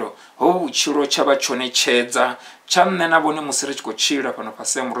vhutshilo, ho vhutshilo tsha vha tsho ṋetshedza tsha nṋe na vhone musi ri tshi khou tshila fhano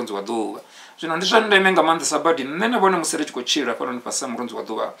fhasi ha mulodzi wa ḓuvha. Zwino ndi zwa ndeme nga maanḓesa badi nṋe na vhone musi ri tshi khou tshila fhano fhasi ha mulodzi wa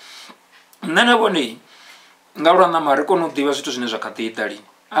ḓuvha, nṋe na vhone nga lwa ṋama ri kone u ḓivha zwithu zwine zwa kha ḓi ḓa lini.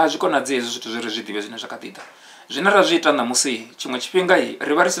 A zwi konadzei hezwo zwithu zwi ri zwi ḓivhe zwine zwa kha ḓi ḓa. zwine ra zwi ita namusi chimwe tshifhinga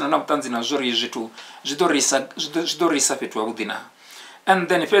ri vha ri sina na vhuṱanzi na zwori zwithu zwi ḓo ri isa fhethu havhuḓi na. And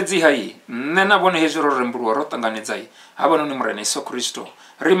then fhedziha nṋe na vhone hezwi ro rembuluwa ro ṱanganedza havhanoni murena Yesu Kristo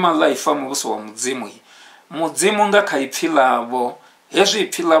ri malaifa muvhuso wa mudzimu mudzimu nga kha ipfhi ḽavho hezwi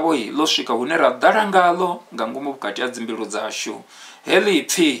ipfhi ḽavho ḽo swika hune ra ḓala ngaḽo nga ngomu vhukati ha dzimbilu dzashu. Heḽi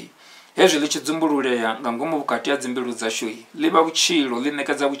ipfhi hezwi ḽi tshi dzumbululeya nga ngomu vhukati ha dzimbilu dzashu ḽi vha vhutshilo, ḽi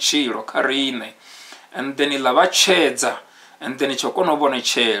ṋekedza vhutshilo kha riṋe. And then ḽa vhatshedza, and then tsho kona u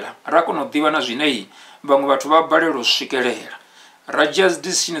vhonetshela ra kona u ḓivha na zwine vhaṅwe vhathu vha balelwa u swikelela. Ra dzhia dzi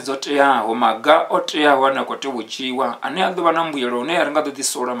decision dzo teaho, maga o teaho ane a khou tea u dzhiiwa ane a ḓo vha na mbuyelo hune ri nga ḓo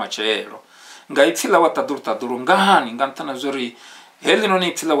ḓisola matshelo nga ipfhi ḽa wa ṱaḓulu ngani nga nṱhani ha zwori heḽinoni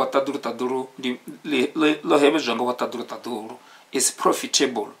ipfhi ḽa wa ṱaḓulu ḽo hevhedzwa nga wa ṱaḓulu is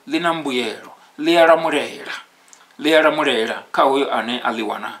profitable, ḽi na mbuyelo, ḽi a lamulela kha hoyo ane a ḽi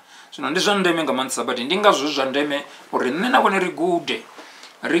wana. Zwino ndi zwa ndeme nga maanḓesa badi ndi ngazwo zwa ndeme uri nṋe na vhone ri gude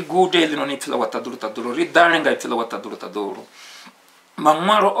heḽinoni ipfhi ḽa wa ṱaḓulu ri ḓale nga ipfhi ḽa wa ṱaḓulu.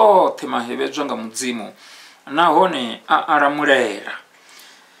 Maṅwalo oṱhe mahevhedzwa nga mudzimu nahone a lamulela.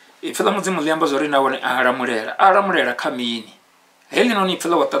 Ipfhi ḽa mudzimu ḽi amba zwori nahone a lamulela kha mini? Heḽinoni ipfhi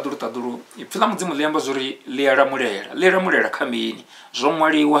ḽa wa ṱaḓulu ipfhi ḽa mudzimu ḽi amba zwori ḽi a lamulela kha mini? Zwo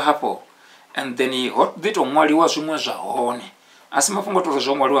ṅwaliwa hafho, and then ho ḓi tou ṅwaliwa zwiṅwe zwa hone, a si mafhungo tori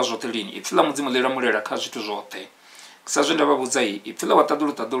zwo ṅwaliwa zwoṱhe lini. Ipfhi ḽa mudzimu ḽi lamulela kha zwithu zwoṱhe. Sa zwe nda vha vhudza ipfhi ḽa wa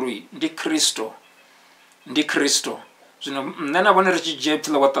ṱaḓulu ndi Kristo. Zwino nṋe na vhone ri tshi dzhia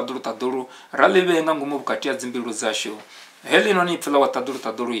ipfhi ḽa wa ṱaḓulu ra ḽi vhea nga ngomu vhukati ha dzimbilu dzashu. Heḽinoni ipfhi ḽa wa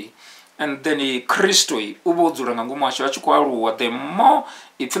ṱaḓulu and then Kristo u vha o dzula nga ngomu hashu a tshi khou aluwa. The more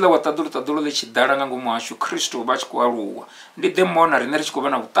ipfhi ḽa wa ṱaḓulu ḽi tshi ḓala nga ngomu hashu, Kristo u vha a tshi khou aluwa. Ndi the more na riṋe ri tshi khou vha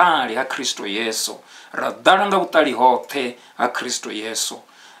na vhuṱali ha Kristo Yesu, ra ḓala nga vhuṱali hoṱhe ha Kristo Yesu.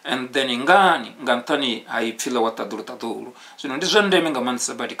 And then ngani? Nga nṱhani ha ipfhi ḽa wa ṱaḓulu. Zwino ndi zwa ndeme nga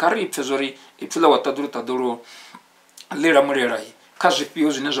maanḓesa badi kha ri ipfhe zwori ipfhi ḽa wa ṱaḓulu ḽi lamulela kha zwifhio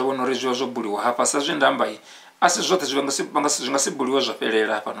zwine zwa vhona uri zwi vha zwo buliwa hafha. Sa zwe nda amba a si zwoṱhe zwi nga si buliwe zwa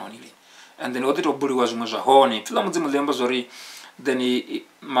fhelela hafhanoni. And then ho ḓi tou buliwa zwiṅwe zwa hone. Ipfhi ḽa mudzimu ḽi amba zwori then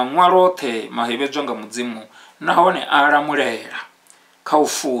maṅwalo oṱhe mahevhedzwa nga mudzimu nahone a lamulela kha u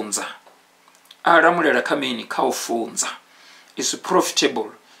funza. A lamulela kha mini? Kha u funza. Is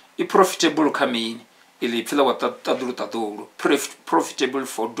profitable. I profitable kha mini? Iḽi ipfhi ḽa wa ṱaḓulu. Profitable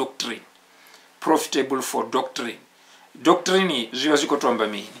for doctrine. Profitable for doctrine. Doctrine zwi vha zwi khou tou amba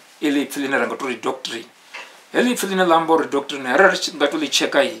mini? Iḽi ipfhi ḽine ra nga tou ri doctrine. Heḽi ipfhi ḽine ḽa amba uri doctrine arali ri nga tou ḽi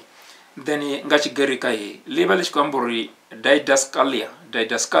tsheka then nga Tshigirika ḽi vha ḽi tshi khou amba uri didaskalia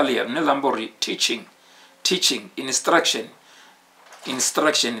ḽine ḽa amba uri teaching, instruction,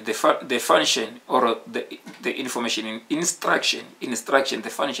 the function or the information, instruction, the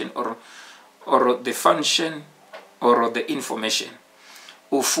function or the function or the information.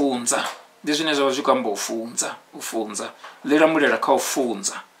 U funza ndi zwine zwa vha zwi khou amba u funza. Ḽi lamulela kha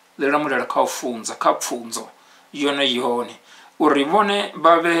u funza, kha pfunzo yone uri vhone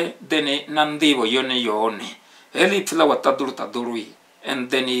vha vhe then na nḓivho yone. Heḽi ipfhi ḽa wa ṱaḓulu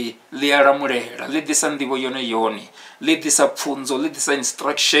and then ḽi a lamulela, ḽi ḓisa nḓivho yone, ḽi ḓisa pfunzo, ḽi ḓisa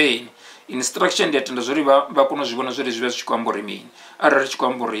instruction. Ndi a tenda zwori vha kona u zwi vhona zwori zwi vha zwi tshi khou amba uri mini arali tshi khou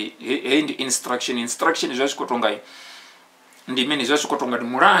amba uri heyi ndi instruction zwi vha zwi khou tou nga ndi mini? Zwi vha zwi khou tou nga ndi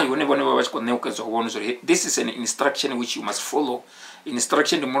mulayo une vhone vha vha tshi khou ṋekedzwa u vhona zwori this is an instruction which you must follow.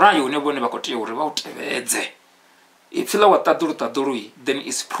 Instruction ndi mulayo une vhone vha khou tea uri vha u tevhedze. Ipfhi ḽa wa ṱaḓulu then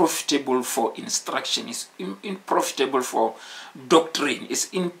is profitable for instruction, is profitable for doctrine,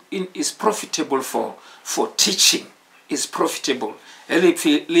 is profitable for teaching, is profitable. Heḽi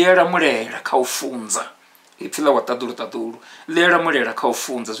ipfhi ḽi a lamulela kha u funza. Ipfhi ḽa wa ṱaḓulu ḽi a lamulela kha u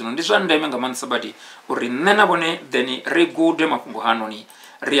funza. Zwino ndi zwa ndeme nga maanḓesa badi uri nṋe na vhone then ri gude mafhungo hanoni,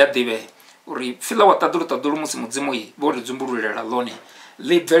 ri a ḓivhe uri ipfhi ḽa wa ṱaḓulu musi mudzimu vho ri dzumbululela ḽone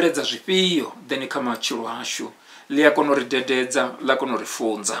ḽi bveledza zwifhio then kha matshilo ashu. Ḽi a kona u ri dededza, ḽa kona u ri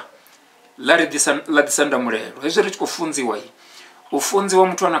funza, ḽa ḓisa ndamulelo. Hezwi ri tshi khou funziwa u funziwa,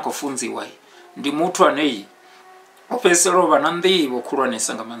 muthu ane a khou funziwa ndi muthu ane o fhedzisela u vha na nḓivho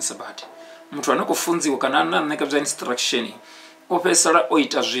khulwanesa nga maanḓesa badi. Muthu ane a khou funziwa kana ane a ṋekedzwa instruction o fhedzisela o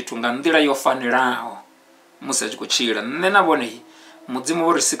ita zwithu nga nḓila yo fanelaho musi a tshi khou tshila. Nṋe na vhone mudzimu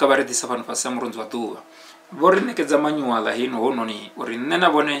vho ri sika vha ri ḓisa fhano fhasi ha murunzi wa ḓuvha, vho ri ṋekedza manyuaḽa hononi uri nṋe na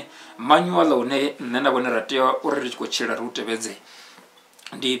vhone manyuaḽa une nṋe na vhone ra tea uri ri tshi khou tshila ri u tevhedze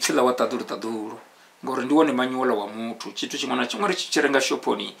ndi ipfhi ḽa wa ṱaḓulu ngauri ndi wone manyuaḽa wa muthu. Tshithu tshiṅwe na tshiṅwe ri tshi renga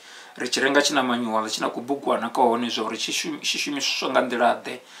shophoni ri tshi renga tshi na manyuaḽa, tshi na kubugwana ka hone zwa uri tshi shumiswa nga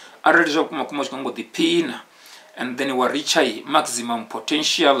nḓilaḓe arali zwa kuma tshi khou ngo ḓiphina and then wa reacha maximum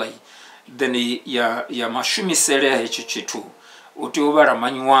potential then ya mashumisele ya hecho chitu uti ubara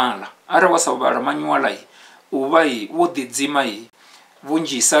manuala ara wasa ubara manuala ubai wodidzima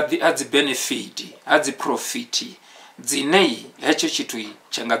vunjisa adzi benefit adzi profit dzinei hecho chitu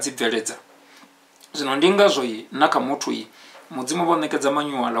changa dzibveledza zvino ndingazvo nakamutu mudzimu vonekedza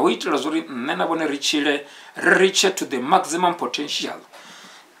manuala uitira zuri nena vone richile reach to the maximum potential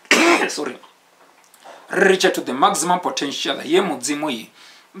sorry reach to the maximum potential ye mudzimu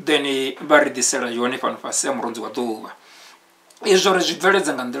then varidisela yone pano pasi ya muronzi wa duva izvo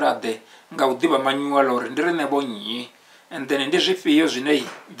rezvibveledza nga ndira de nga udiva manuala uri ndiri nebo nyi and then ndi zvifio zvinei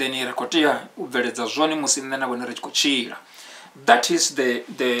then rekotia ubveledza zvone musi nena vone richikochira. That is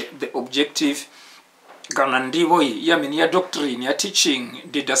the objective kana ndivo ya doctrine ya teaching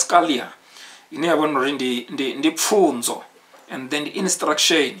didascalia ine yavona uri ndi pfunzo and then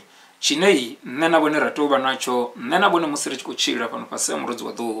instruction chinei nena vone ratova nacho nena vone musi richikochira pano pasi ya muronzi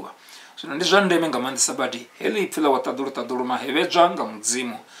wa duva. Zvino ndi zva ndeme nga maanḓesa badi heḽi ipfhi ḽa waṱaḓuluṱaḓulu mahevhedzwa nga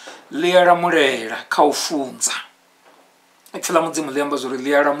mudzimu ḽi a lamulela kha u funza. Ipfhi ḽa mudzimu ḽi amba zwori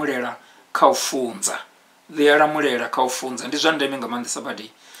ḽi a lamulela kha u funza, ḽi a lamulela kha u funza. Ndi zwa ndeme nga maanḓesa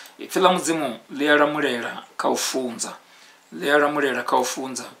badi ipfhi ḽa mudzimu ḽi a lamulela kha u funza, ḽi a lamulela kha u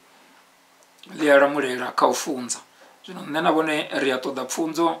funza, ḽi a lamulela kha u funza. Zwino nṋe na vhone ri a ṱoḓa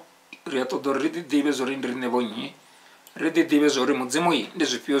pfunzo, ri a ṱoḓa uri ri ḓi ḓivhe zwori ndi riṋe vho nnyi, ri ḓi ḓivhe zwori mudzimu ndi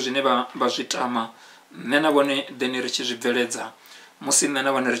zwifhio zwine vha zwi tama nṋe na vhone then ri tshi zwi bveledza musi nṋe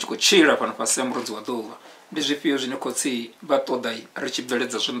na vhone ri tshi khou tshila fhano fhasi ya murodzi wa ḓuvha. Ndi zwifhio zwine khotsi vha ṱoḓa ri tshi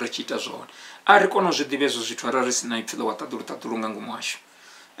bveledza zwone ri tshi ita zwone. A ri kone u zwi ḓivha hezwo zwithu arali ri si na ipfhi ḽa waṱaḓuluṱaḓulu nga ngomu hashu,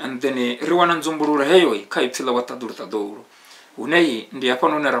 and then ri wana nzumbululo heyo kha ipfhi ḽa waṱaḓuluṱaḓulu hune ndi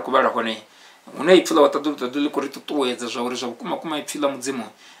hafhano hune ra khou vhala hone hune ipfhi ḽa waṱaḓuluṱaḓulu ḽi khou ri ṱuṱuwedza zwa uri zwa vhukumakuma ipfhi ḽa mudzimu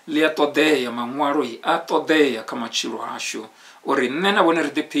ḽi a ṱoḓea, maṅwalo a ṱoḓea kha matshilo hashu uri nṋe na vhone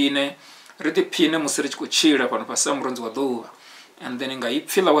ri ḓiphine musi ri tshi khou tshila fhano fhasi ha muronzi wa ḓuvha. And then nga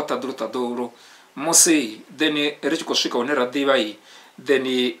ipfhi ḽa waṱaḓuluṱaḓulu musi then ri tshi khou swika hune ra ḓivha then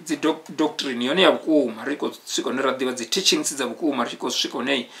dzi doctrine yone ya vhukuma, ri khou swika hune ra ḓivha dzi teachings dza vhukuma, ri tshi khou swika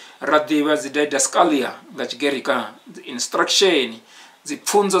hune ra ḓivha dzi didascalia nga Tshigiriki, dzi instruction, dzi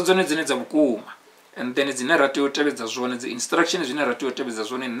pfunzo dzone dzine dza vhukuma, and then dzine ra tea u tevhedza zwone, dzi instruction zwine ra tea u tevhedza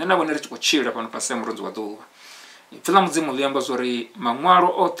zwone nṋe na vhone ri tshi khou tshila fhano fhasi ha muronzi wa ḓuvha. Ipfhi ḽa mudzimu ḽi amba zwori maṅwalo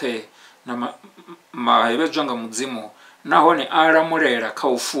oṱhe na mahevhedzwa nga mudzimu nahone a lamulela kha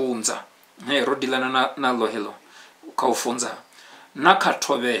u funza, ro dilana na ḽo heḽo kha u funza na kha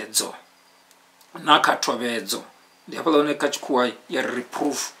thobhedzo, na kha thobhedzo. Ndi hafhaḽa hune kha tshikhuwa ya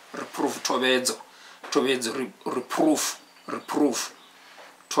reproof, thobhedzo, reproof,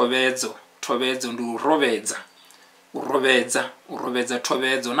 thobhedzo ndi u rovhedza,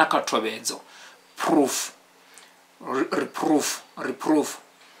 thobhedzo na kha thobhedzo, proof,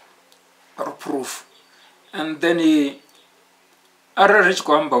 reproof. And then arali ri tshi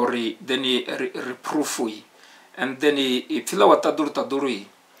khou amba uri then reproof and then ipfhi ḽa waṱaḓuluṱaḓulu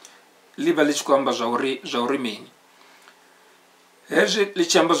ḽi vha ḽi tshi khou amba zwa uri mini, hezwi ḽi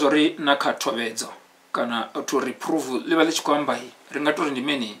tshi amba zwori na kha thobhedzo kana to reproof ḽi vha ḽi tshi khou amba ri nga tori ndi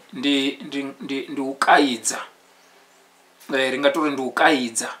mini, ndi u kaidza, ri nga tori ndi u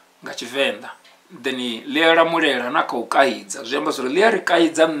kaidza nga Tshivenḓa. Then ḽi a lamulela na kha u kaidza, zwi amba zwori ḽi a ri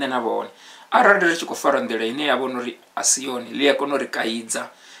kaidza nṋe na vhone arali ri tshi khou fara nḓila ine ya vhona uri a si yone, ḽi a kona u ri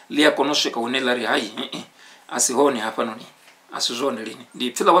kaidza, ḽi a kona u swika hune ḽa ri hai a si hone hafhanoni, a si zwone lini.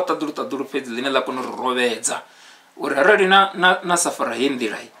 Ndi ipfhi ḽa waṱaḓuluṱaḓulu fhedzi ḽine ḽa kona u ri rovhedza uri arali na sa fara heyi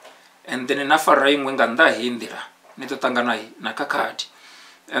nḓila and then na fara iṅwe nga nnḓa heyi nḓila ni ḓo ṱangana na khakhathi.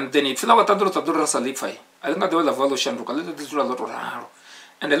 And then ipfhi ḽa waṱaḓuluṱaḓulu ra sa ḽi pfha a ḽi nga ḓovha ḽa vuwa ḽo shanduka, ḽi ḓo ḓi dzula ḽo tou ralo.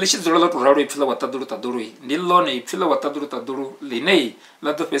 And ḽi tshi dzula ḽo tou ralo ipfhi ḽa waṱaḓuluṱaḓulu ndi ḽone ipfhi ḽa waṱaḓuluṱaḓulu ḽine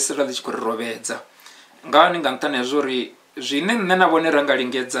ḽa ḓo fhedzisela ḽi tshi khou ri rovhedza ngani, nga nṱhani ha zwori zwine nṋe na vhone ra nga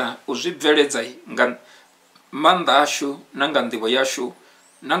lingedza u zwi bveledza nga maanḓa ashu na nga nḓivho yashu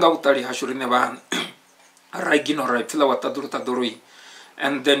na nga vhuṱali hashu riṋe vhaṋe ra ignora ipfhi ḽa waṱaḓuluṱaḓulu,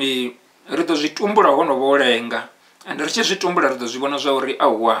 and then ri ḓo zwi tumbula honovho lenga, and ri tshi zwi tumbula ri ḓo zwi vhona zwa uri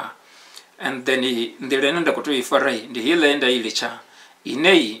awa, and then nḓila ine nda khou tea u i fara ndi heiḽa ye nda i litsha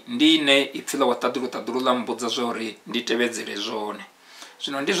ineyi ndi ine ipfhi ḽa waṱaḓuluṱaḓulu ḽa mbudza zwa uri ndi tevhedzele zwone.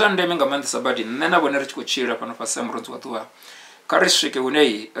 Zwino ndi zwa ndeme nga maanḓesa badi nṋe na vhone ri tshi khou tshila fhano fhasi ha murodzi wa ḓuvha kha ri swike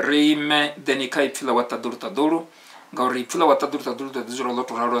hune ri ime then kha ipfhi ḽa waṱaḓuluṱaḓulu, ngauri ipfhi ḽa waṱaḓuluṱaḓulu ḓo ḓi dzula ḽo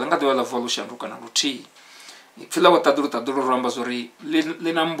tou ralo ḽi nga ḓovha ḽa vuwa ḽo shanduka na luthihi. Ipfhi ḽa waṱaḓuluṱaḓulu ro amba zwori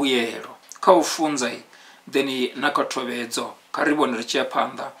ḽi na mbuyelo kha u funza then na kha thobhedzo, kha ri vhone ri tshi ya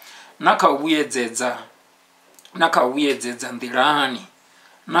phanḓa na kha u vhuyedzedza, na kha u vhuyedzedza nḓilani,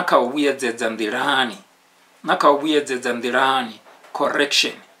 na kha u vhuyedzedza nḓilani, na kha u vhuyedzedza nḓilani,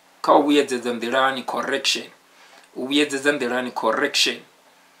 correction, kha u vhuyedzedza nḓilani, correction. U vhuyedzedza nḓilani, correction.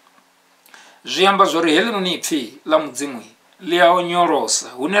 Zwi amba zwori heḽinoni ipfhi ḽa mudzimu ḽi a onyolosa,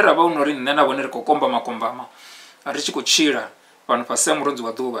 hune ra vha hu no ri nṋe na vhone ri khou kombama ri tshi khou tshila fhano fhasi ha murunzi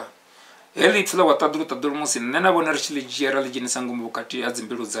wa ḓuvha. Heḽi ipfhi ḽa wa ṱaḓulu musi nṋe na vhone ri tshi ḽi dzhia ra ḽi dzhenisa ngomu vhukati ha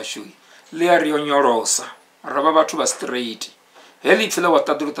dzimbilu dzashu, ḽi a ri onyolosa, ra vha vhathu vha straight. Heḽi ipfhi ḽa wa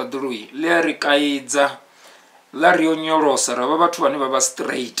ṱaḓulu ḽi a ri kaidza, ḽa ri onyolosa, ra vha vhathu vhane vha vha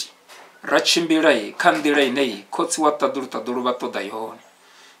straight, ra tshimbila kha nḓila ine khotsi wa ṱaḓulu vha ṱoḓa yone.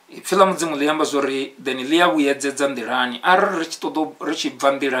 Ipfhi ḽa mudzimu ḽi amba zwori then ḽi a vhuyedzedza nḓilani. Arali ri tshi ṱoḓa ri tshi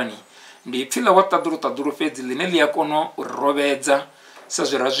bva nḓilani, ndi ipfhi ḽa wa ṱaḓulu fhedzi ḽine ḽi a kona u ri rovhedza, sa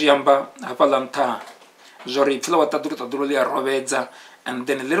zwe ra zwi amba hafhaḽa nṱha zwori ipfhi ḽa wa ṱaḓulu ḽi a rovhedza, and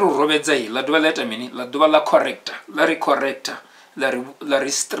then ḽi ri rovhedza ḽa dovha ḽa ita mini, ḽa dovha ḽa corrector, ḽa ri corrector, ḽa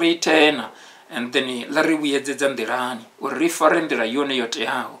ri straightena, and then ḽa ri vhuyedzedza nḓilani uri ri fare nḓila yone yo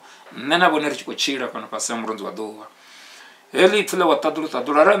teaho, nṋe na vhone ri tshi khou tshila fhano fhasi ha murunzi wa ḓuvha. Heḽi ipfhi ḽa wa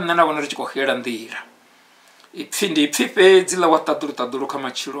ṱaḓulu arali nṋe na vhone ri tshi khou xela nḓila, ndi ipfhi fhedzi ḽa wa ṱaḓulu kha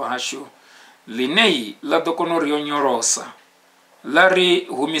matshilo ashu, ḽine ḽa ḓo kona u ri onyolosa, ḽa ri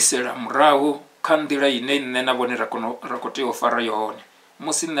humisela murahu kha nḓila ine nṋe na vhone ra khou tea u fara yone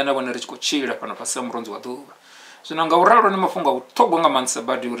musi nṋe na vhone ri tshi khou tshila fhano fhasi ha murunzi wa ḓuvha. Zwino nga u ralo ni mafhungo a vhuṱhogwa nga maanḓesa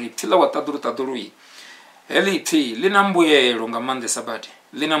badi uri ipfhi ḽa wa ṱaḓulu heḽi ipfhi ḽi na mbuyelo nga maanḓesa badi,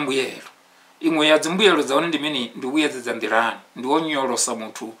 ḽi na mbuyelo. Iṅwe ya dzimbuyelo dza hone ndi mini? Ndi u vhuyedzedza nḓilani, ndi u onyolosa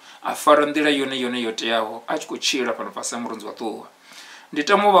muthu a fara nḓila yone yo teaho a tshi khou tshila fhano fhasi ha murunzi wa ḓuvha. Ndi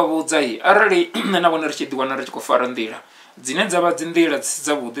tama u vha vhudza arali nṋe na vhone ri tshi ḓiwana ri tshi khou fara nḓila dzine dza vha dzi nḓila dzi si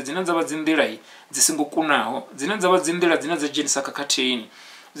dzavhuḓi, dzine dza vha dzi nḓila dzi songo kunaho, dzine dza vha dzi nḓila dzine dza dzhenisa khakhathini,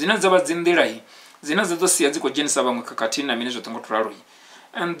 dzine dza vha dzi nḓila dzine dza ḓo sia dzi khou dzhenisa vhaṅwe khakhathini na mini zwoṱhe ngo to ralo,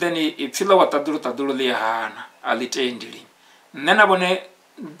 and then ipfhi ḽa wa ṱaḓulu ḽi a hana, a ḽi tendi. Nṋe na vhone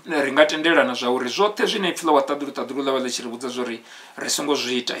ri nga tendelana zwa uri zwoṱhe zwine ipfhi ḽa wa ṱaḓulu ḽa vha ḽi tshi ri vhudza zwori ri songo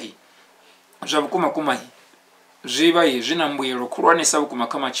zwi ita zwa vhukuma zwi vha zwi na mbuyelo khulwanesa vhukuma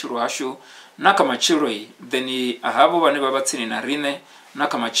kha matshilo ashu, na kha matshilo then havho vhane vha vha tsini na riṋe, na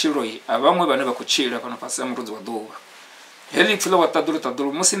kha matshilo a vhaṅwe vhane vha khou tshila fhano fhasi ha murunzi wa ḓuvha. Heḽi ipfhi ḽa wa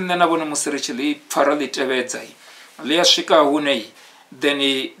ṱaḓulu musi nṋe na vhone musi ri tshi ḽi pfha ra ḽi tevhedza, ḽi a swika hune then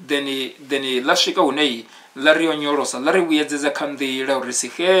ḽa swika hune ḽa ri onyolosa, ḽa ri vhuyedzedza kha nḓila uri ri si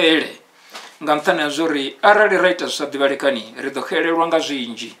xele, nga nṱhani ha zwori arali ra ita zwi sa ḓivhalekani ri ḓo xelelwa nga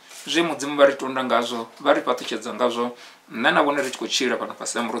zwinzhi zwe mudzimu vha ri tonda ngazwo, vha ri fhaṱutshedza ngazwo, nṋe na vhone ri tshi khou tshila fhano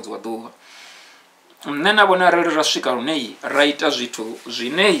fhasi ha murunzi wa ḓuvha. Nṋe na vhone arali ra swika hune ra ita zwithu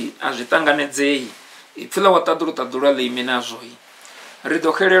zwine a zwi ṱanganedzei, ipfhi ḽa wa ṱaḓulu a ḽi imi nazwo, ri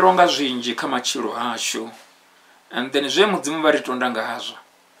ḓo xelelwa nga zwinzhi kha matshilo ashu, and then zwe mudzimu vha ri tonda ngazwo,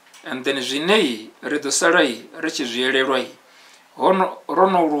 and then zwine ri ḓo sala ri tshi zwi elelwa ro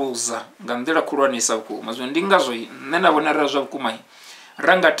no luza nga nḓila khulwanesa vhukuma. Zwino ndi ngazwo nṋe na vhone ra zwa vhukuma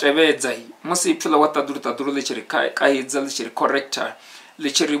ra nga tevhedza musi ipfhi ḽa wa ṱaḓulu ḽi tshi ri kaidza, ḽi tshi ri corrector,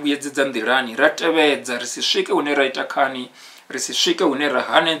 ḽi tshi ri vhuyedzedza nḓilani, ra tevhedza, ri si swike hune ra ita khani, ri si swike hune ra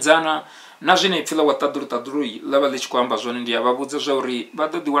hanedzana na zwine ipfhi ḽa wa ṱaḓulu ḽa vha ḽi tshi khou amba zwone. Ndi a vha vhudza zwa uri vha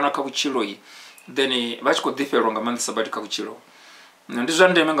ḓo ḓiwana kha vhutshilo then vha tshi khou ḓifhelwa nga maanḓesa badi kha vhutshilo. Ndi zwa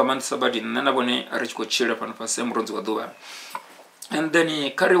ndeme nga maanḓesa badi nṋe na vhone ri tshi khou tshila fhano fhasi ha murunzi wa ḓuvha. And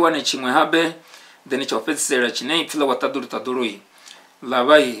then kha ri wane tshiṅwe habe, then tsha u fhedzisela tshine ipfhi ḽa wa ṱaḓulu ḽa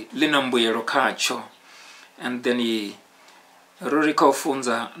vha ḽi na mbuyelo khatsho, and then ro ri kha u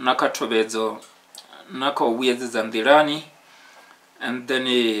funza na kha thobhedzo, na kha u vhuyedzedza nḓilani, and then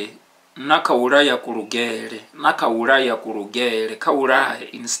na kha u laya kulugele, kha u laya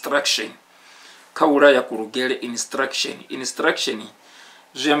instruction, kha u laya kulugele instruction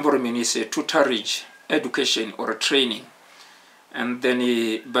zwi amba uri mini? Is tutorage, education or training, and then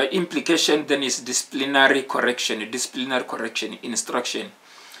by implication then is disciplinary correction, instruction,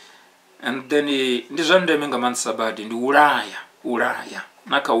 and then ndi zwa ndeme nga maanḓesa badi, ndi ulaya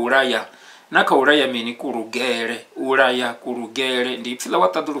na kha ulaya mini? Kulugele, kulugele ndi ipfhi ḽa wa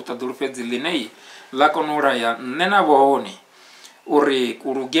ṱaḓulu fhedzi ḽine ḽa kona u laya nṋe na vhone uri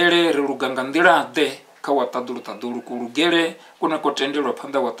kulugele ri luga nga nḓila ḓe kha wa ṱaḓulu. Kulugele kune ko tendelwa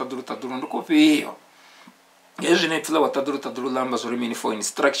phanḓa wa ṱaḓulu ndi kufhio? Hezwi na ipfhi ḽa wa ṱaḓulu ḽa amba zwori mini? For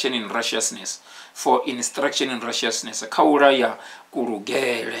instruction in righteousness, kha u laya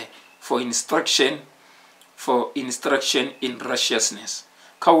kulugele, for instruction in righteousness,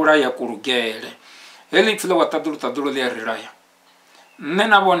 kha u laya kulugele. Heḽi ipfhi ḽa wa ṱaḓulu ḽi a ri laya nṋe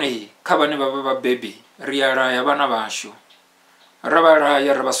na vhone kha vhane vha vha vhabebi, ri a laya vhana vhashu, ra vha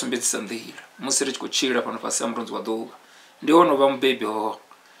laya, ra vha sumbedzisa nḓila musi ri tshi khou tshila fhano fhasi ha murunzi wa ḓuvha. Ndi hone u vha mubebi hoho,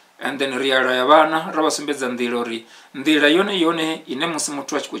 and then riala ya vana ra vasumbedza ndila uri ndila yone ine musi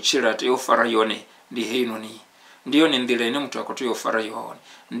muthu a tshi khou tshila tea u fara yone ndi heinoni, ndi yone ndila ine muthu a khou tea u fara yone,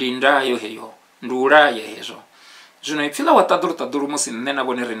 ndi ndayo heyo, ndi ulaye hezwo. Zwino ipfi ḽa waṱaḓuluṱaḓulu musi nṋe na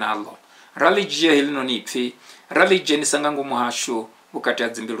vhone ri naḽo ra ḽi dzhia heḽinoni ipfi ra ḽi dzhenisa nga ngomu hashu vhukati ha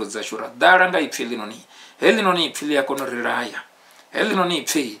dzimbilu dzashu ra ḓala nga ipfi heḽinoni ipfi ḽi a kona u ri laya, heḽinoni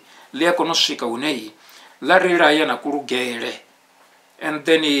ipfi ḽi a kona u swika hune ḽa ri laya na kulugele, and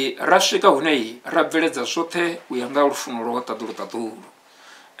then ra swika hune ra bveledza zwoṱhe u ya nga lufuno lwa waṱaḓuluṱaḓulu,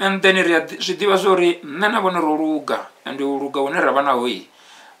 and then ri a zwi ḓivha zwori nṋe na vhone ro luga, and u luga hune ra vha naho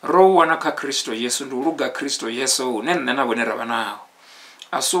ro wana kha Kristo Yesu, ndi u luga Kristo Yesu hune nṋe na vhone ra vha naho.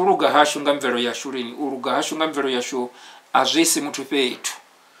 A si u luga hashu nga mvelo yashu lini, u luga hashu nga mvelo yashu a zwi isi muthu fhethu,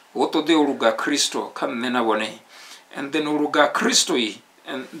 hu ṱoḓea u luga Kristo kha nṋe na vhone, and then u luga Kristo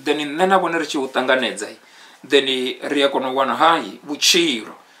and then nṋe na vhone ri tshi u ṱanganedza then ri a kona u wana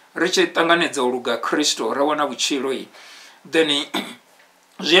vhutshilo, ri tshi ṱanganedza u luga Kristo ra wana vhutshilo then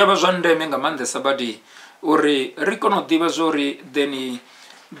zwi a vha zwa ndeme nga maanḓesa badi uri ri kone u ḓivha zwori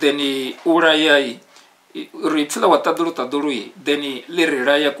then u laya ri ipfi ḽa waṱaḓuluṱaḓulu then ḽi ri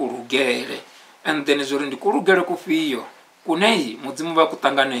laya kulugele, and then zwori ndi kulugele kufhio kune mudzimu vha ku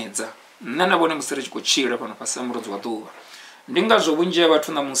ṱanganedza nṋe na vhone musi ri tshi khou tshila fhano fhasi ha mulodzi wa ḓuvha. Ndi ngazwo vhunzhi ha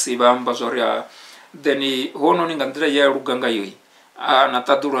vhathu na musi vha amba zwori then hononi nga nḓila ya luga ngayo na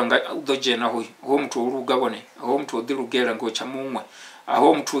ṱaḓulu nga u ḓo dzhena ho muthu o luga vhone, ho muthu o ḓilugela ngo tsha muṅwe,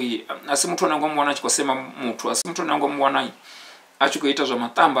 ho muthu a si muthu ane ngo mu wana a tshi khou sema muthu, a si muthu ane ngo mu wana a tshi khou ita zwa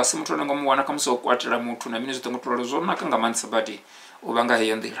matamba, a si muthu ane ngo mu wana kha musi o kwatela muthu na mini zwi ḓo ngo tou zwo naka nga maanḓesa badi u vha nga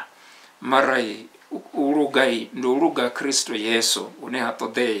heyo nḓila. Mara u luga ndi u luga Kristo Yesu hune ha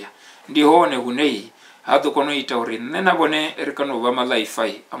ṱoḓea, ndi hone hune ha ḓo kona u ita uri nṋe na vhone ri kone u vha malaifa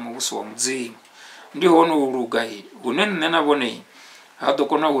a muvhuso wa mudzimu, ndi hone u luga hune nṋe na vhone ha ḓo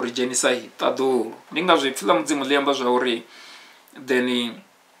kona u ri dzhenisa ṱaḓulu. Ndi ngazwo ipfi ḽa mudzimu ḽi amba zwa uri then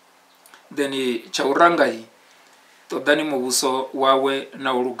tsha u ranga ṱoḓani muvhuso wawe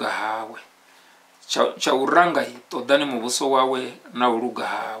na u luga hawe, tsha u ranga ṱoḓani muvhuso wawe na u luga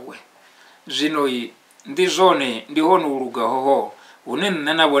hawe. Zwino ndi zwone, ndi hone u luga hoho hune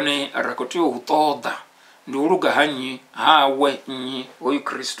nṋe na vhone ra khou tea u ṱoḓa, ndi u luga hawe hoyu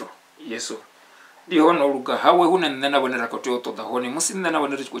Kristo Yesu, ndi hone u luga hawe hune nṋe na vhone ra khou tea u ṱoḓa hone musi nṋe na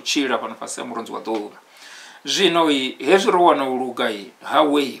vhone ri tshi khou tshila fhano fhasi ha mulodzi wa ḓuvha. Zwino hezwi ro wana u luga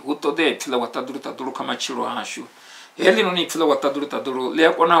hawe hu ṱoḓea ipfi ḽa waṱaḓuluṱaḓulu kha matshilo ashu, heḽinoni ipfi ḽa waṱaḓuluṱaḓulu ḽi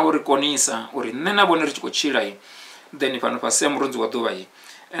a kona u ri konisa uri nṋe na vhone ri tshi khou tshila then fhano fhasi ha mulodzi wa ḓuvha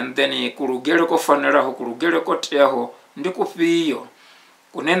and then kulugele ko fanelaho, kulugele ko teaho ndi kufhio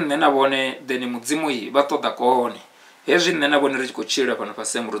kune nṋe na vhone then mudzimu vha ṱoḓa kone hezwi nṋe na vhone ri tshi khou tshila fhano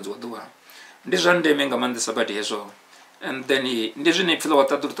fhasi ha mulodzi wa ḓuvha. Ndi zwa ndeme nga maanḓesa badi hezwo, and then ndi zwine ipfi ḽa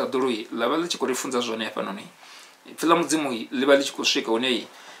waṱaḓuluṱaḓulu ḽa vha ḽi tshi khou ri funza zwone hafhanoni. Ipfi ḽa mudzimu ḽi vha ḽi tshi khou swika hune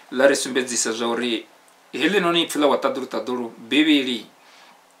ḽa ri sumbedzisa zwa uri heḽinoni ipfi ḽa waṱaḓuluṱaḓulu bivhili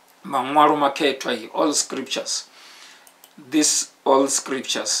maṅwalo makhethwa all scriptures, these all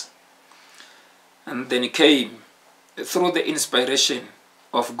scriptures and then came through the inspiration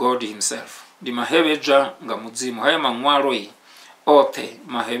of God himself. Ndi mahevhedzwa nga mudzimu, haya maṅwalo oṱhe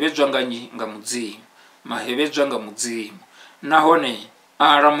mahevhedzwa nga mudzimu, mahevhedzwa nga mudzimu nahone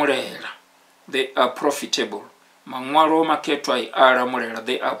a lamulela, they are profitable. Maṅwalo makhethwa a lamulela,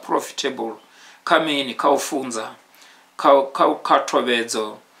 they are profitable kha mini, kha u funza, kha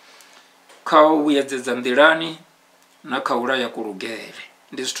thovhedzo, kha u vhuyedzedza nḓilani na kha u laya kulugele.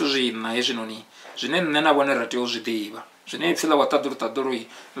 Ndi zwithu zwina hezwinoni zwine nṋe na vhone ra tea u zwi ḓivha, zwine ipfi ḽa waṱaḓuluṱaḓulu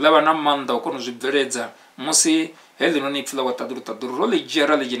ḽa vha na maanḓa u kona u zwi bveledza musi heḽinoni ipfi ḽa waṱaḓuluṱaḓulu ro ḽi dzhia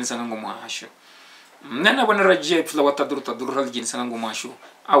ra ḽi dzhenisa nga ngomu hashu. Nṋe na vhone ra dzhia ipfi ḽa waṱaḓuluṱaḓulu ra ḽi dzhenisa nga ngomu hashu,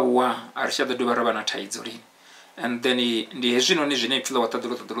 auwa a ri tsha ḓo dovha ra vha na thaidzo lini. And then ndi hezwinoni zwine ipfi ḽa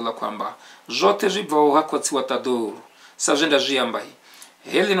waṱaḓuluṱaḓulu ḽa khou amba, zwoṱhe zwi bvaho ha khotsi waṱaḓulu. Sa zwe nda zwi amba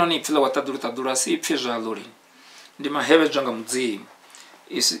heḽinoni ipfi ḽa waṱaḓuluṱaḓulu a si ipfi zwaḽo lini, ndi mahevhedzwa nga mudzimu.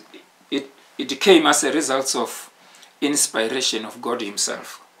 It came as a result of inspiration of God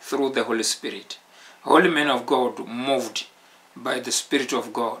himself through the Holy Spirit. Holy men of God moved by the Spirit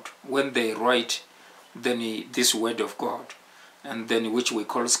of God when they write this word of God, and then which we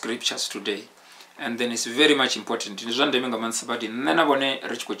call scriptures today. And then it's very much important. Ndi zwa ndeme nga maanḓesa badi nṋe na vhone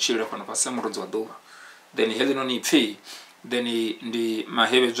ri tshi khou tshila fhano fhasi ha mulodzi wa ḓuvha, then heḽinoni ipfi then ndi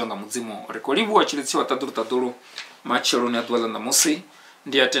mahevhedzwa nga mudzimu. Ri khou livhuwa tshilitshi waṱaḓuluṱaḓulu matsheloni a ḓuvha ḽa ṋamusi.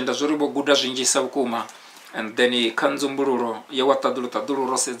 Ndi a tenda zwo ri vho guda zwinzhisa vhukuma, and then kha nzumbululo ya waṱaḓuluṱaḓulu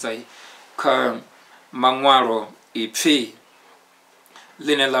ro sedza kha maṅwalo ipfi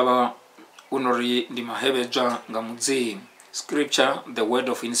ḽine ḽa vha unori ndi mahevhedzwa nga mudzimu. scripture, the word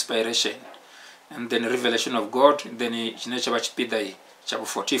of inspiration, and then revelation of God, then chinacha bachipida chapter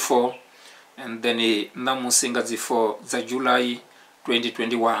 44, and then namusinga zifo za July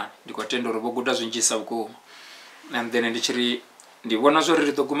 2021 ndiko tendo roboguda zvinjisa uko, and then ndichiri ndibona zvo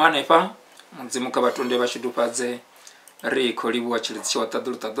riri dogumane pa mudzimu kabatonde bashidupadze riko libuwa chilitsi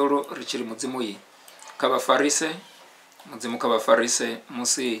watadulu richiri mudzimu yi kabafarise mudzimu kabafarise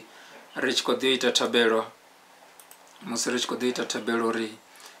musi richikodeita tabelo musi richikodeita tabelo ri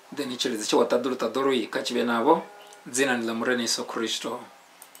then chilitsi watadulu yi kachibe nabo dzina ni la mureni Yesu Kristo.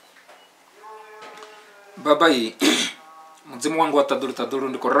 Baba yi mudzimu wangu watadulu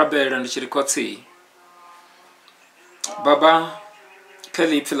ndiko rabela ndichiri kotsi Baba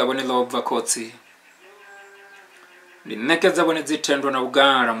keli pfila bone lobva kotsi ndinekeza bone dzitendwa na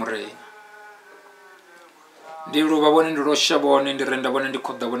ugara mureni ndiluva bone ndilosha bone ndirenda bone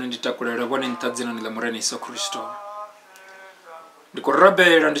ndikoda bone nditakulera bone ntadzina ni la mureni Yesu Kristo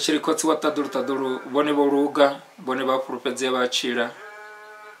ndikorabela ndichiri kotsi watadulu bone boluga bone bapropedze bachira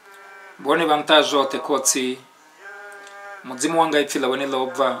bone bantajote kotsi mudzimu wanga ipfila bone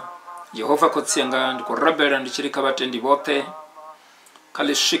lobva Yehova kotsi yanga ndikorabela ndichiri kabatendi bote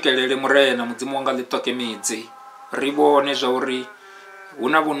kalishikelele murena mudzimu wanga litoke midzi ribone jauri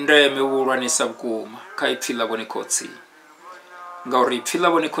una bundeme bulwanisa bukuma kaipfila bone kotsi ngauri ipfila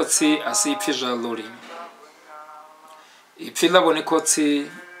bone kotsi asipfija lolimi ipfila bone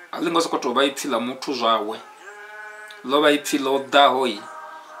kotsi alingo sokotoba ipfila mutu jawe loba ipfila odahoi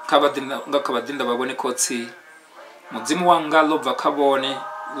kabadinda babone kotsi mudzimu wanga lobva kabone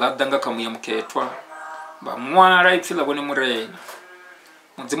ladanga kamuya muketwa bamwara ipfila bone murena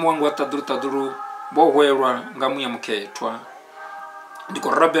mudzimu wangu watadulu bohwerwa ngamuya muketwa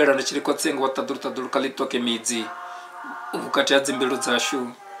ndiko rabela ndichiri kotsenga watadulu kalitoke midzi ukati adzimbilu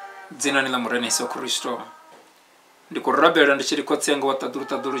zashu dzina ni la mureni Yesu Kristo ndiko rabela ndichiri kotsenga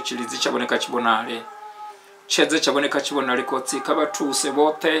watadulu chilidzi chaboneka chibonale chedze chaboneka chibonale kotsi kabatuse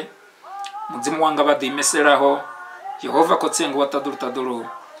bote mudzimu wanga badimeseraho Yehova kotsenga watadulu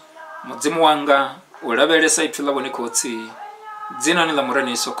mudzimu wanga ulabelesa ipfila bone kotsi dzina ni la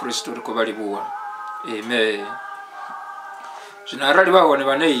mureni Yesu Kristo rikobalibuwa amen. Jinarali bahone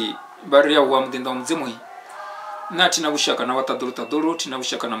banei bari ya wa mudinda mudzimu nati nabushaka na watadulu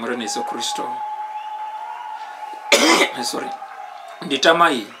tinabushaka na mureni Yesu Kristo sorry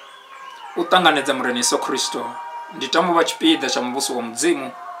nditamai utanganeza mureni Yesu Kristo nditamu bachipida cha mbuso wa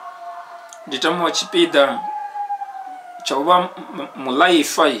mudzimu nditamu bachipida cha uba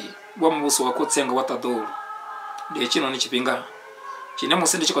mulaifai wa mbuso wa kotsenga watadulu ndiye chino ni chipinga chine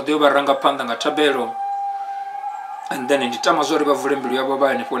musindi chikodeyo baranga panda nga tabelo and then nditama zori bavule mbilu yabo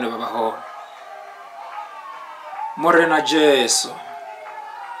bane pone babaho morena Jesu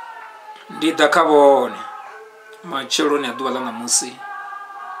ndidakabone machelo ni adwala na musi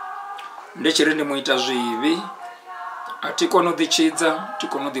ndechiri ndi muita zvivi atikono dichidza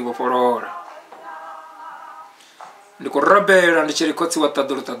tikono divoporora ndikorabela ndichiri kotsi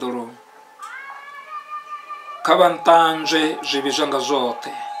watadulu kabantanje zvivi zvanga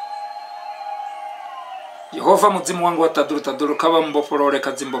zvote Yehova mudzimu wangu watadulu kaba mboporore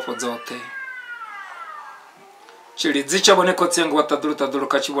kadzimbofo dzote chilidzi chabone kotsi yangu watadulu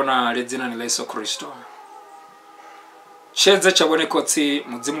kachibona ledzina ni la Yesu Kristo chedze chabone kotsi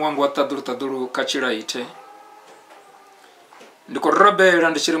mudzimu wangu watadulu kachilaite ndikorabela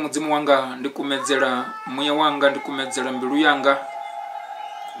ndichiri mudzimu wanga ndikumedzera muya wanga ndikumedzera mbilu yanga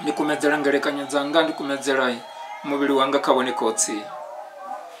ndikumedzera ngerekanyo dzanga ndikumedzera mubili wanga kabone kotsi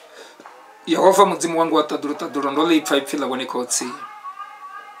Yehova mudzimu wangu watadulu ndole ipfa ipfila bone kotsi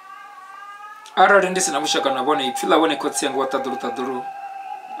arali ndisina bushaka nabone ipfila bone kotsi yangu watadulu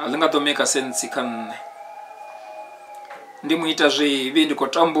alinga domeka sensi kanne ndimuita zvivi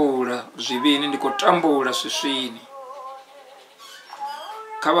ndikotambula zvivini ndikotambula swisvini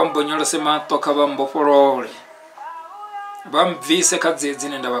kaba mbonyola semato kaba mboporole bamvise kadzedzi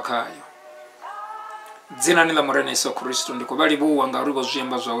nenda bakayo dzina ni la mureni Yesu Kristo ndikobalibuwa ngarubo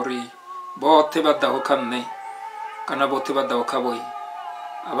zviemba zvauri bote badaho kanne kana bote badaho kaboyi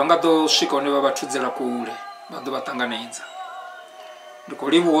abangado shikone babatudzera kule bado batanganeza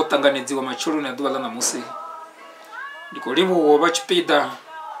ndikolibu wotanganedziwa machuru na dwala na musi ndikolibu wobachipida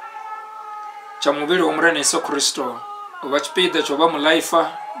cha mubiri wa mureni Yesu Kristo obachipida choba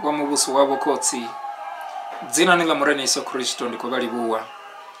mulaifa wa mubuso wabo kotsi dzina ni la mureni Yesu Kristo ndikobalibuwa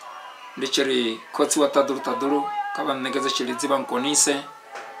ndichiri kotsi watadulu kaba negeze chilidzi bankonise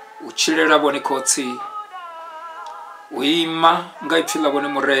uchilera bone kotsi uima nga ipfila bone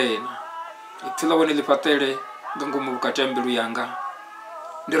murena ipfila bone lipatele ngangumu bukate mbilu yanga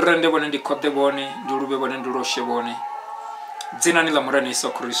ndirende bone ndikode bone ndilube bone ndiloshe bone dzina ni la Murena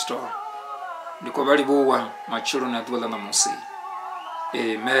Yesu Kristo ndiko bali buwa machiro na dwala na musi.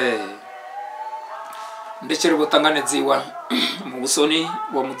 Amen. Ndecheri botanganedziwa mu busoni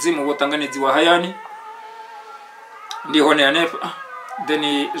wa mudzimu botanganedziwa hayani ndihone anepa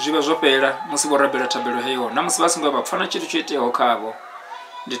deni jiba zopera musi borabera tabelo heyo na musi basingwa bapfana chitu chiteho kabo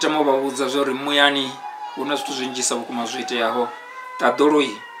nditamo babuza zori muyani una zitu zinjisa bukuma zwite yaho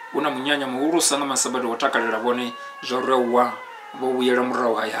tadoroi una munyanya muhuru sanga masabado watakalira bone zorewa bo buyera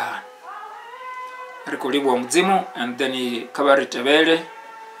murawo hayani rikolibwa mudzimu and then kabari tebele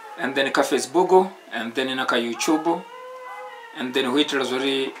and then ka Facebook and then na ka YouTube and then huitira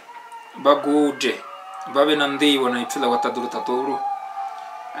zori bagude babe na ndiwo na ipfila wataduru taturu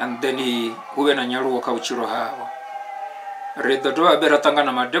and then huwe na nyaruo ka uchiro hawo redo do abera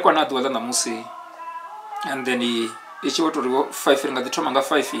tangana madeko na dwala na musi and then ichi woto riwo 5 nga ditoma nga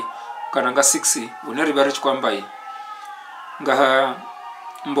 5 kana nga 6 uneri bari chikwambai ngaha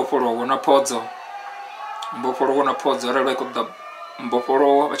mboporo wona podzo rero ikoda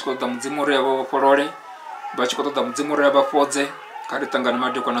mboporo bachikoda mudzimure yabo porore bachikoda mudzimure yabo podze kari tangana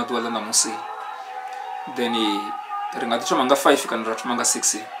madeko na dwala na musi then ringa ditoma nga 5 kana ratoma nga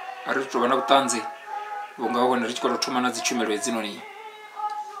 6 ari tubana butanzi bungaho richikoda tuma na zichumelo ezinoni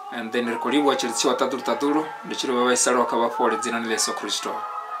and then rikolibwa chiritsiwa taduru ndichiro baba isaro wakabapole dzina ni Yesu Kristo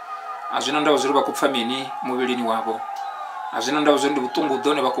azina ndawo ziri bakupfamini mubirini wabo azina ndawo zindi butungu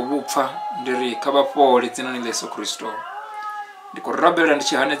done bakubupfa ndiri kabapole dzina ni Yesu Kristo ndikorabera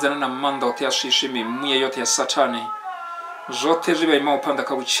ndichihanedzana na manda otyashishimi muye yote ya satani zote zibe imopanda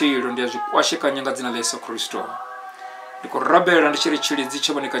kabuchiro ndiyazikwashika nyanga dzina Yesu Kristo ndikorabera ndichirichirizi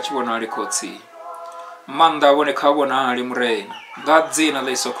chaboneka chibona alikotsi manda aboneka abona ali murena ngadzina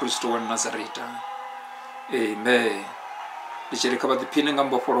Yesu Kristo wa Nazareta. Amen. Ndichirika badipine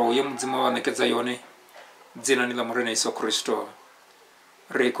ngamboporo ye mudzima wanekeza yone dzina ni la Murena Yesu Kristo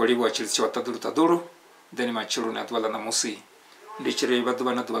rekolibwa chilichi wataduru then machiru na dwala na musi ndichire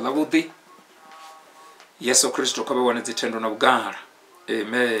badubana dwala budi Yesu Kristo kabe wane zitendo na bugara.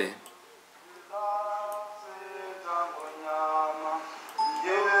 Amen.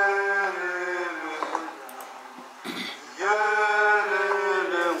 Yeah.